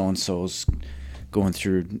 so-and-so's going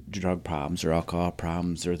through drug problems or alcohol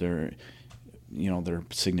problems, or their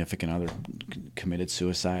significant other committed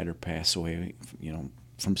suicide or passed away,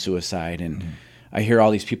 from suicide. And I hear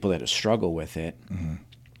all these people that struggle with it.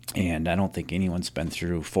 And I don't think anyone's been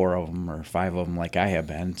through 4 of them or 5 of them like I have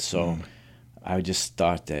been. So I just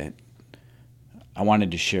thought that I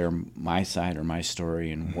wanted to share my side or my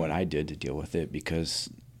story and what I did to deal with it, because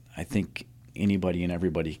I think anybody and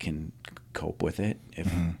everybody can cope with it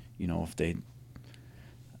if, if they,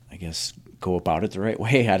 I guess, go about it the right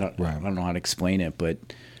way. I don't know how to explain it, but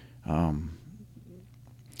I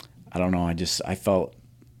don't know. I felt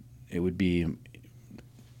it would be,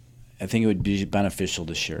 I think it would be beneficial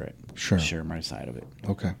to share it. Share my side of it.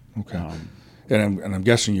 Okay. And I'm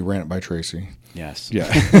guessing you ran it by Tracy. Yes. Yeah.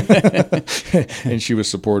 And she was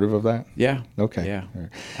supportive of that? Yeah. Okay. Yeah.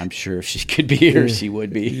 I'm sure if she could be here, she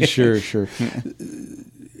would be. Sure.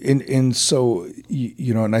 And so,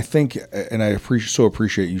 and I think, and I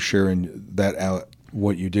appreciate you sharing that out,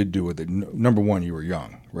 what you did do with it. Number one, you were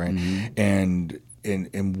young, right? Mm-hmm.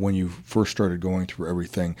 And when you first started going through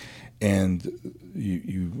everything, and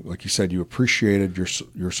you like you said, you appreciated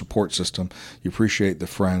your support system, you appreciate the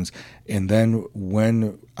friends, and then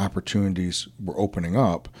when opportunities were opening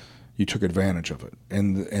up, you took advantage of it.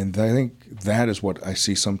 And I think that is what I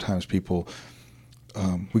see sometimes people,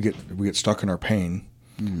 we get stuck in our pain,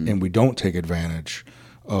 mm-hmm. and we don't take advantage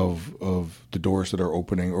of the doors that are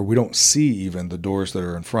opening, or we don't see even the doors that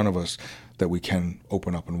are in front of us that we can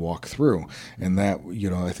open up and walk through. And that,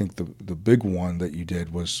 I think the big one that you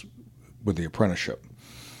did was with the apprenticeship,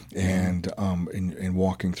 and in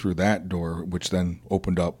walking through that door, which then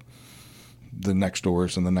opened up the next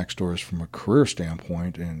doors and the next doors from a career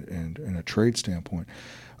standpoint and a trade standpoint.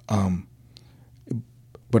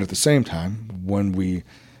 But at the same time, when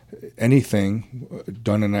anything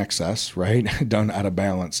done in excess, right, done out of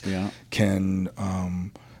balance, can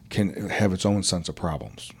have its own sense of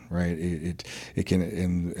problems, right? It can,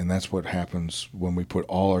 and that's what happens when we put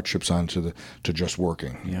all our chips onto to just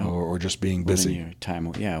working, or just being busy. Your time,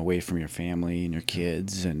 away from your family and your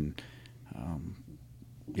kids, and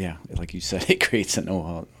like you said, it creates a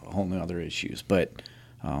whole other issues. But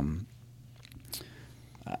I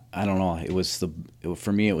don't know.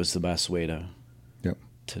 For me, it was the best way to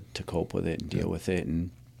cope with it and deal with it, and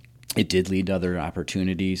it did lead to other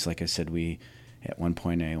opportunities. Like I said, at one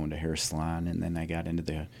point I owned a hair salon, and then I got into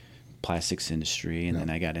the plastics industry, and then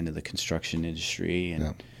I got into the construction industry,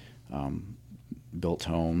 and built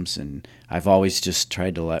homes. And I've always just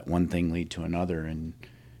tried to let one thing lead to another, and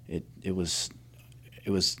it was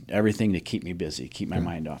everything to keep me busy, keep my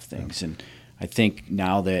mind off things. And I think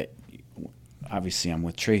now that obviously I'm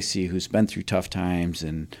with Tracy, who's been through tough times,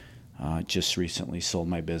 and just recently sold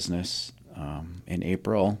my business in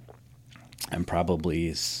April, I'm probably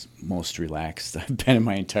as most relaxed I've been in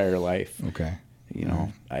my entire life. Okay.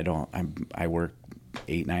 I work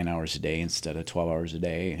 8-9 hours a day instead of 12 hours a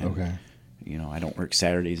day. And, okay. I don't work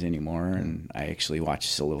Saturdays anymore, and I actually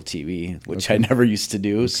watch a little TV, which I never used to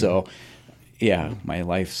do. Okay. So, my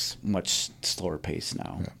life's much slower pace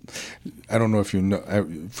now. Yeah. I don't know if you know,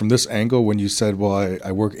 from this angle, when you said, well,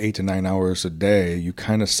 I work 8 to 9 hours a day, you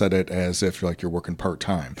kind of said it as if you're working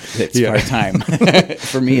part-time. It's part-time.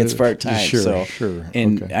 For me, it's part-time. Sure.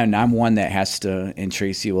 And I'm one that has to, and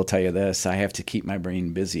Tracy will tell you this, I have to keep my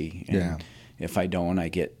brain busy. And if I don't, I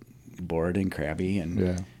get bored and crabby,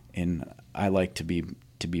 and I like to be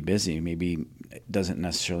busy. Maybe it doesn't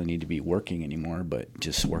necessarily need to be working anymore, but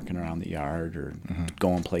just working around the yard or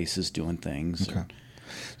going places, doing things. Okay.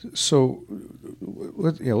 So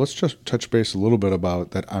let's just touch base a little bit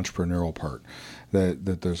about that entrepreneurial part.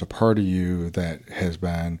 That there's a part of you that has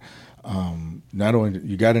been not only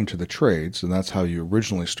you got into the trades, and that's how you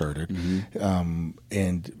originally started,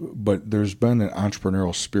 but there's been an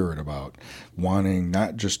entrepreneurial spirit about wanting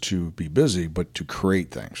not just to be busy, but to create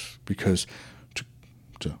things. Because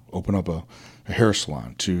to open up a hair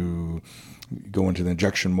salon, to go into the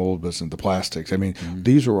injection mold business, the plastics. I mean,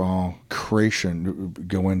 these are all creation.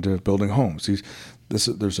 Go into building homes.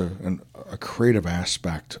 There's a creative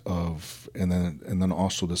aspect of, and then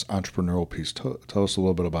also this entrepreneurial piece. Tell us a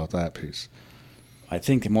little bit about that piece. I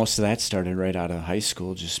think most of that started right out of high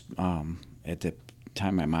school. Just at the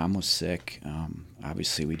time my mom was sick.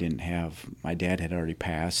 Obviously, my dad had already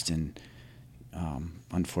passed, and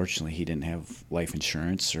unfortunately, he didn't have life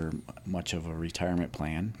insurance or much of a retirement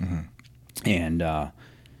plan. And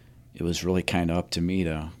it was really kind of up to me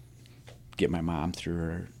to get my mom through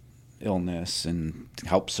her illness and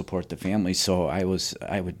help support the family. So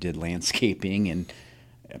I did landscaping, and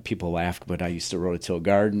people laughed, but I used to rototill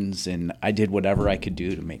gardens, and I did whatever I could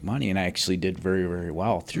do to make money. And I actually did very, very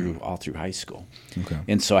well all through high school. Okay.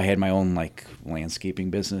 And so I had my own landscaping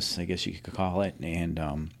business, I guess you could call it. And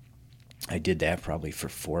I did that probably for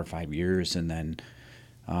 4 or 5 years, and then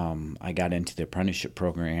I got into the apprenticeship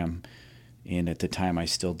program. And at the time, I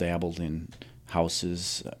still dabbled in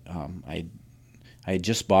houses. I had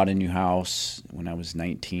just bought a new house when I was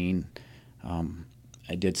 19.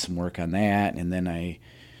 I did some work on that, and then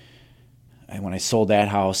when I sold that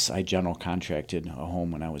house, I general contracted a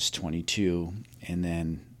home when I was 22, and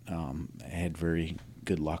then I had very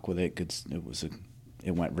good luck with it.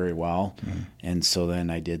 It went very well, and so then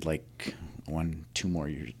I did 2 more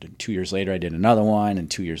years. 2 years later, I did another one, and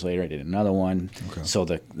 2 years later, I did another one. Okay. So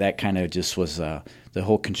that kind of just was the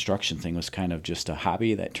whole construction thing was kind of just a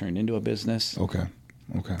hobby that turned into a business. Okay.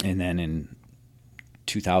 And then in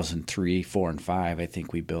 2003, 4, and 5, I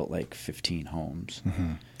think we built like 15 homes.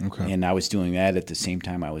 Okay. And I was doing that at the same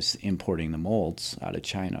time I was importing the molds out of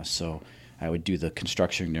China. So I would do the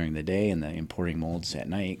construction during the day and the importing molds at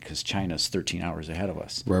night because China's 13 hours ahead of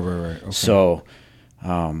us. Right. Okay. So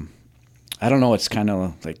I don't know. It's kind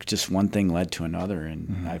of like just one thing led to another,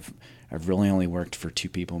 and I've really only worked for 2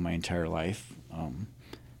 people my entire life.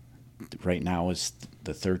 Right now is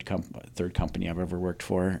the third company I've ever worked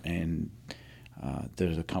for, and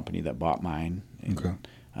there's a company that bought mine. Okay.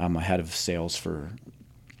 I'm a head of sales for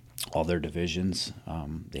all their divisions.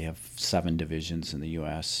 They have 7 divisions in the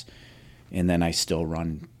U.S., and then I still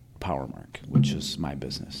run PowerMark, which is my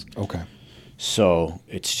business. Okay. So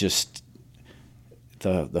it's just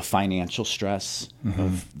the financial stress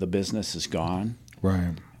of the business is gone.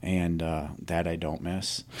 Right. And that I don't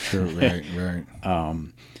miss. Sure. Right.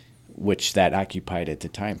 Which that occupied at the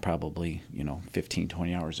time probably 15,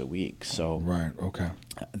 20 hours a week. So Right. Okay.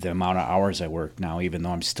 the amount of hours I work now, even though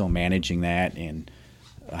I'm still managing that and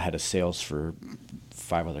I had a sales for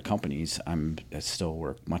 5 other companies, I still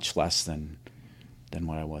work much less than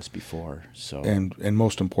what I was before. So And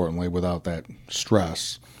most importantly, without that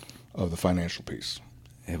stress of the financial piece.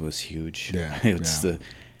 it was huge. Yeah.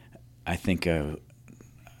 I think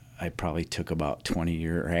I probably took about 20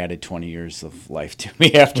 years, or added 20 years of life to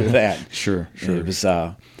me after that. Sure. It was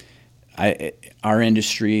our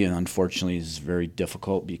industry, unfortunately, is very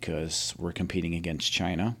difficult because we're competing against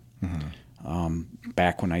China.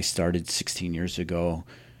 Back when I started 16 years ago,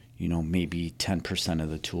 maybe 10% of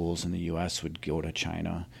the tools in the U.S. would go to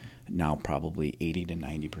China. Now probably 80 to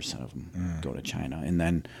 90% of them go to China. And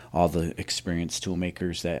then all the experienced tool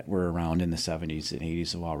makers that were around in the 70s and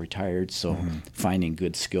 80s have all retired. So finding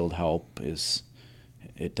good skilled help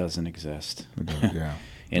it doesn't exist. Yeah.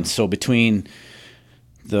 And so between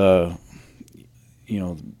the,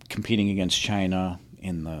 competing against China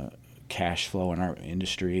and the cash flow in our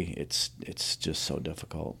industry, it's just so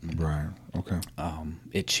difficult. Right. Okay.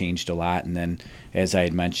 It changed a lot, and then as I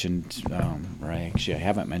had mentioned, or I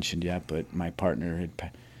haven't mentioned yet, but my partner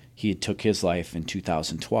had took his life in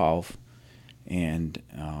 2012, and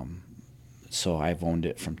so I've owned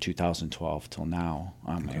it from 2012 till now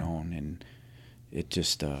on my own, and it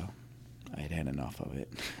just I'd had enough of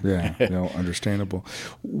it. Yeah, understandable.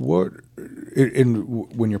 When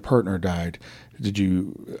your partner died, did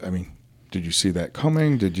you see that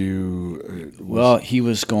coming? Did you? Well, he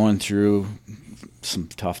was going through some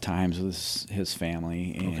tough times with his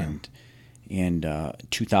family, and in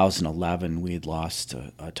 2011 we had lost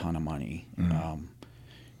a ton of money.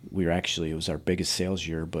 It was our biggest sales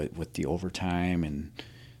year, but with the overtime and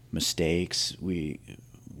mistakes, we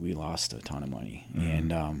lost a ton of money,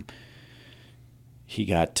 and he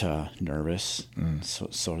got nervous,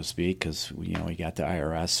 so to speak, because you got the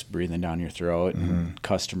IRS breathing down your throat, and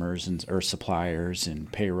customers or suppliers and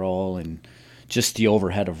payroll, and just the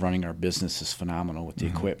overhead of running our business is phenomenal with the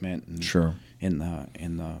equipment and in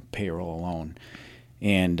the payroll alone.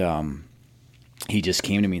 And he just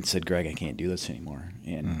came to me and said, "Greg, I can't do this anymore."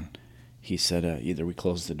 And he said, "Either we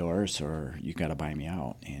close the doors or you got to buy me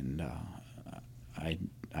out." And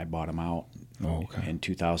I bought him out in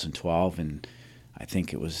 2012, and I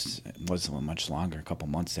think it wasn't much longer. A couple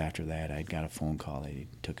months after that, I got a phone call that he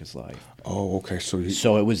took his life. Oh, okay. So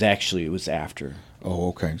it was after. Oh,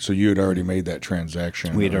 okay. So you had already made that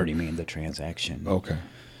transaction. We had already made the transaction. Okay.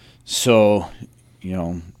 So,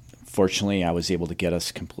 fortunately, I was able to get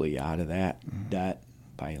us completely out of that debt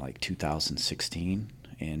by like 2016,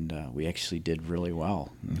 and we actually did really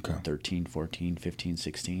well. Okay. 13, 14, 15,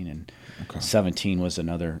 16, and 17 17 was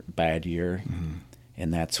another bad year.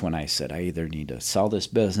 And that's when I said, I either need to sell this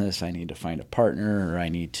business, I need to find a partner, or I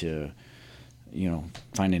need to,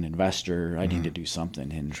 find an investor. I need to do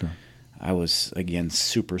something. And I was, again,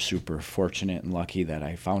 super, super fortunate and lucky that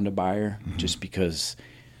I found a buyer, just because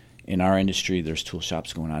in our industry, there's tool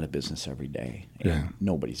shops going out of business every day, and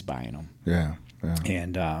nobody's buying them. Yeah.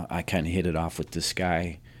 And I kind of hit it off with this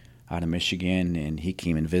guy out of Michigan, and he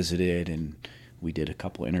came and visited, and we did a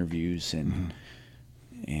couple interviews, and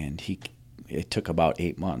it took about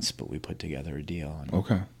 8 months, but we put together a deal. And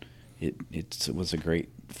okay. It was a great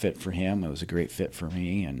fit for him. It was a great fit for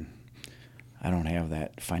me, and I don't have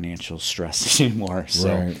that financial stress anymore.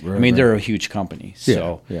 So they're a huge company.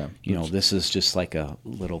 So this is just like a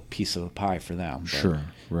little piece of a pie for them.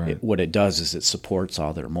 But what it does is it supports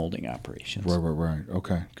all their molding operations. Right.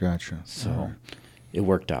 Okay, gotcha. So it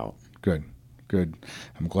worked out. Good.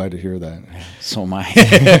 I'm glad to hear that. So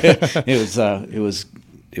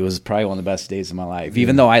it was probably one of the best days of my life,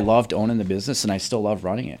 even though I loved owning the business and I still love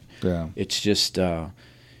running it. Yeah. It's just,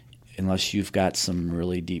 unless you've got some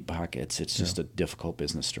really deep pockets, it's just a difficult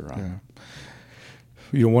business to run.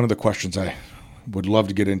 Yeah. One of the questions I would love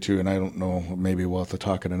to get into, and I don't know, maybe we'll have to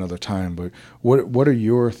talk at another time, but what are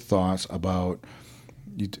your thoughts about,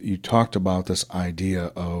 you talked about this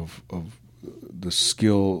idea of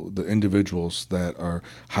the individuals that are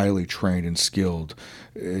highly trained and skilled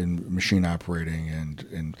in machine operating,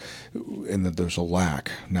 and that there's a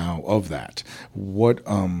lack now of that.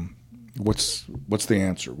 What's the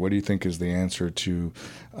answer? What do you think is the answer to?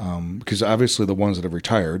 Because obviously the ones that have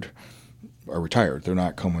retired are retired. They're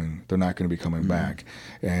not going to be coming back.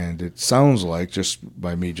 And it sounds like, just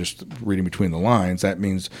by me just reading between the lines, that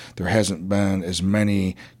means there hasn't been as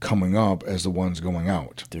many coming up as the ones going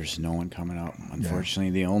out. There's no one coming up. Unfortunately,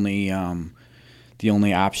 the only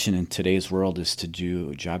option in today's world is to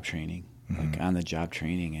do job training, like on the job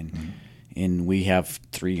training. And we have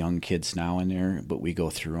 3 young kids now in there, but we go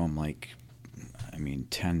through them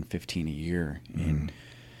 10, 15 a year. And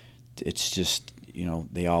it's just,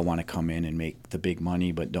 they all want to come in and make the big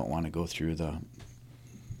money, but don't want to go through the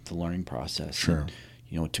learning process. Sure.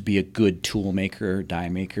 And, to be a good tool maker, die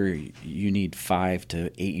maker, you need 5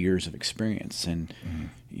 to 8 years of experience. And,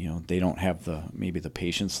 they don't have maybe the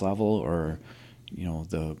patience level, or,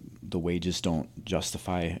 the wages don't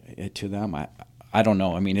justify it to them. I don't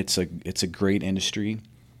know. I mean, it's a great industry.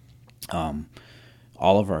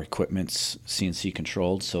 All of our equipment's CNC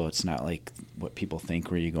controlled, so it's not like what people think,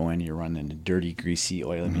 where you go in, you're running a dirty, greasy,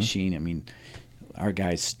 oily machine. I mean, our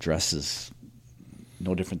guys dresses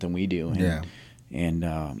no different than we do.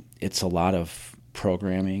 And it's a lot of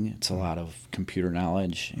programming. It's a lot of computer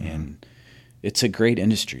knowledge, and it's a great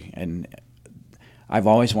industry. And I've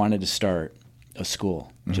always wanted to start a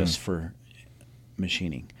school just for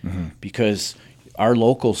machining, because our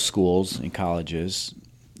local schools and colleges,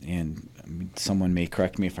 and someone may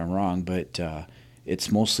correct me if I'm wrong, but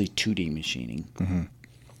it's mostly 2D machining,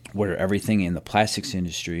 where everything in the plastics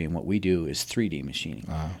industry and what we do is 3D machining.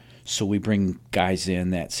 So we bring guys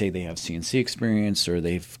in that say they have CNC experience or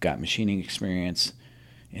they've got machining experience,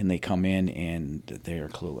 and they come in and they are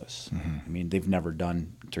clueless. I mean, they've never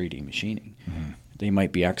done 3D machining. They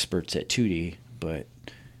might be experts at 2D, but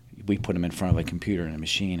we put them in front of a computer and a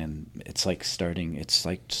machine, and it's like starting a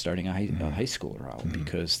high schooler out,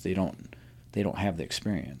 because they don't have the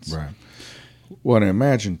experience. Right. Well, and I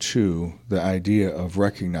imagine too the idea of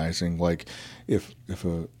recognizing, like, if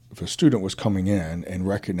a student was coming in and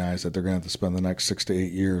recognized that they're going to have to spend the next 6 to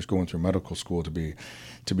 8 years going through medical school to be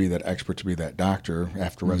that expert, to be that doctor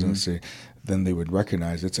after residency, then they would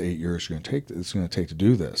recognize it's 8 years it's going to take to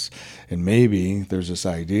do this. And maybe there's this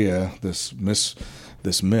idea, this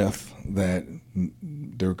myth that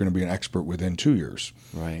they're going to be an expert within 2 years.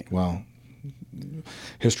 Right. Well,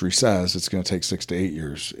 history says it's going to take 6 to 8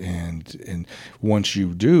 years, and once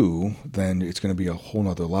you do, then it's going to be a whole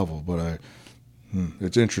nother level. But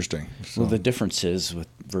it's interesting. So. Well, the difference is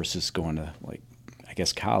versus going to, like, I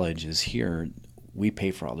guess college is here. We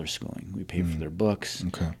pay for all their schooling. We pay for their books,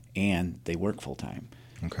 and they work full time.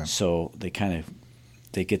 Okay. So they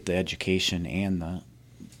get the education and the,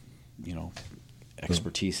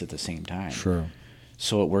 expertise at the same time. Sure.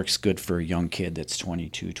 So it works good for a young kid that's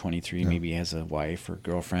 22, 23, maybe has a wife or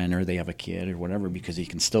girlfriend, or they have a kid or whatever, because he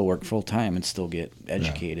can still work full time and still get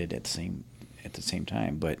educated at the same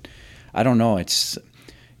time. But I don't know. It's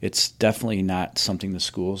definitely not something the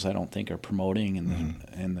schools, I don't think, are promoting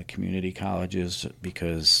in the community colleges,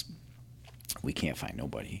 because we can't find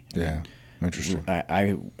nobody. Yeah. Interesting.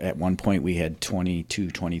 I at one point we had 22,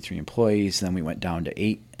 23 employees. Then we went down to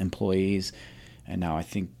 8 employees, and now I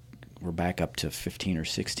think we're back up to 15 or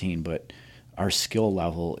 16. But our skill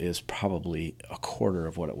level is probably a quarter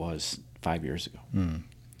of what it was 5 years ago.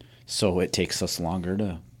 So it takes us longer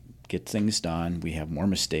to get things done. We have more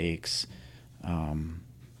mistakes.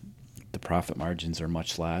 The profit margins are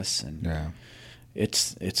much less, and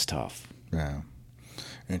it's tough. Yeah.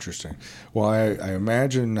 Interesting. Well, I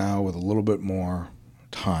imagine now, with a little bit more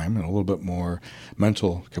time and a little bit more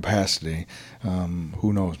mental capacity,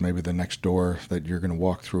 who knows, maybe the next door that you're going to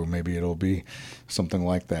walk through, maybe it'll be something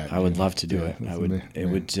like that. I would love to do it.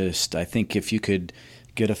 I think if you could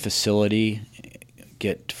get a facility,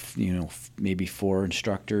 get, maybe 4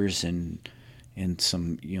 instructors, and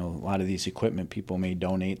some, a lot of these equipment people may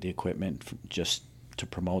donate the equipment just to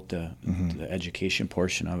promote the education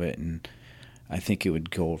portion of it. And I think it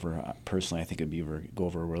would go over, personally, I think it would go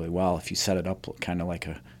over really well if you set it up kind of like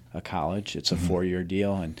a college. It's a 4-year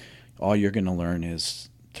deal, and all you're going to learn is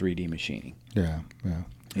 3D machining. Yeah.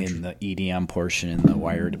 In the EDM portion and the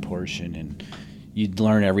wired portion, and you'd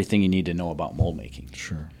learn everything you need to know about mold making.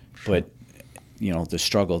 Sure. But, the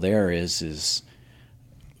struggle there is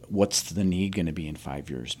what's the need going to be in 5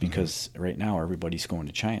 years? Because right now everybody's going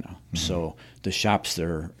to China. So the shops that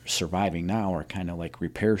are surviving now are kind of like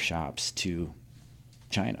repair shops to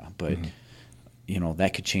China. But,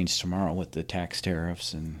 that could change tomorrow with the tax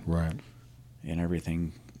tariffs and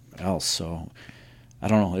everything else. So I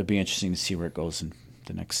don't know. It'd be interesting to see where it goes in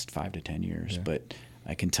the next 5 to 10 years. Yeah. But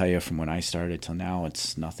I can tell you from when I started till now,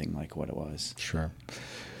 it's nothing like what it was. Sure.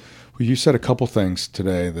 Well, you said a couple things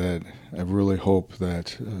today that I really hope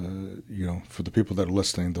that, for the people that are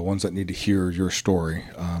listening, the ones that need to hear your story,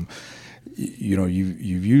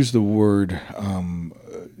 you've used the word,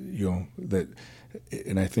 that,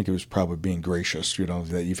 and I think it was probably being gracious,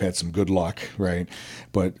 that you've had some good luck, right?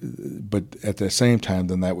 But at the same time,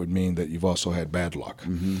 then that would mean that you've also had bad luck.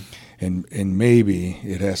 And maybe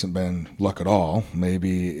it hasn't been luck at all.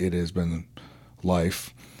 Maybe it has been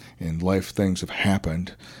life, and life things have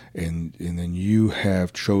happened, and then you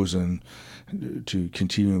have chosen to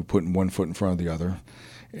continue putting one foot in front of the other.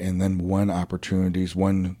 And then when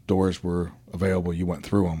doors were available, you went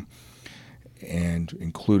through them, and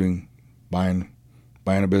including buying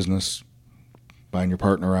a business, buying your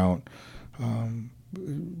partner out,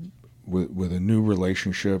 with a new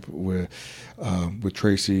relationship with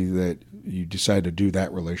Tracy, that you decided to do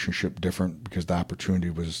that relationship different because the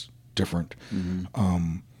opportunity was different.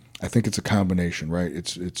 I think it's a combination, right?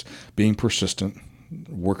 It's being persistent,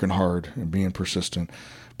 working hard, and being persistent.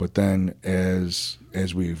 But then as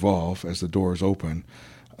we evolve, as the doors open,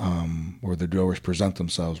 or the doors present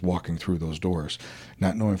themselves, walking through those doors,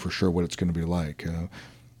 not knowing for sure what it's going to be like.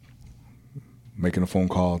 Making a phone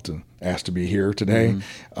call to ask to be here today,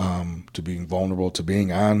 to being vulnerable, to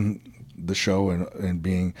being on the show, and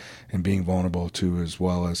being vulnerable to, as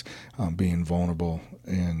well as being vulnerable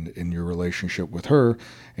in your relationship with her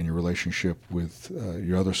and your relationship with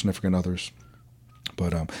your other significant others.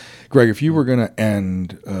 But Greg, if you were going to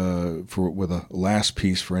end with a last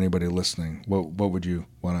piece for anybody listening, what would you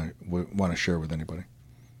want to share with anybody?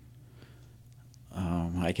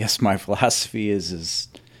 I guess my philosophy is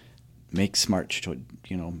make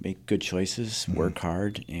make good choices, work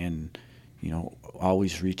hard, and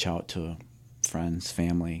always reach out to friends,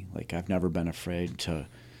 family. Like, I've never been afraid to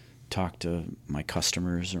talk to my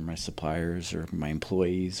customers or my suppliers or my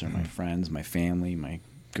employees or my friends, my family, my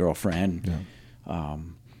girlfriend. Yeah.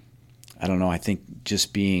 I don't know. I think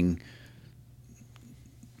just being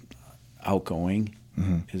outgoing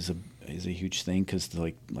is a huge thing, because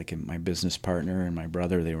like my business partner and my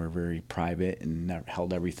brother, they were very private and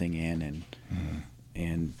held everything in,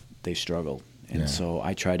 and they struggled. And so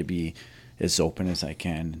I try to be as open as I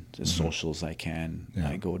can, as social as I can.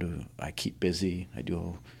 Yeah. I keep busy. I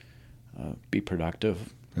do be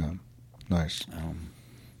productive. Yeah, nice.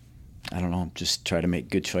 I don't know, just try to make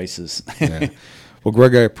good choices. Yeah. Well,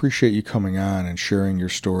 Greg, I appreciate you coming on and sharing your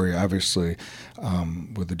story, obviously,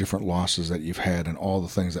 with the different losses that you've had and all the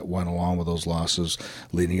things that went along with those losses,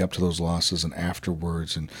 leading up to those losses and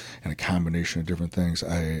afterwards, and a combination of different things.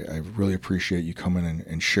 I really appreciate you coming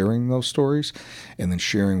and sharing those stories, and then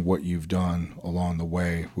sharing what you've done along the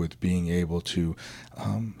way with being able to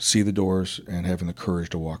see the doors and having the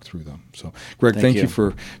courage to walk through them. So, Greg, thank you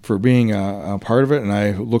for being a part of it, and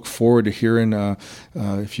I look forward to hearing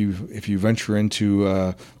if you venture into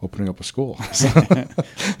opening up a school.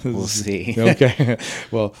 We'll see. Okay.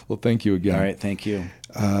 Well, thank you again. All right. Thank you.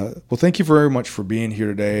 Well, thank you very much for being here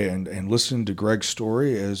today and listening to Greg's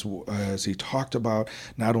story as he talked about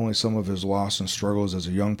not only some of his loss and struggles as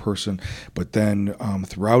a young person, but then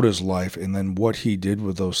throughout his life, and then what he did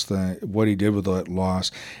with those things, what he did with that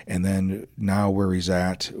loss, and then now where he's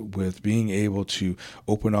at with being able to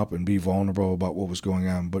open up and be vulnerable about what was going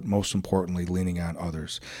on, but most importantly, leaning on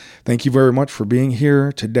others. Thank you very much for being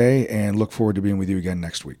here today, and look forward to being with you again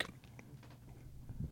next week.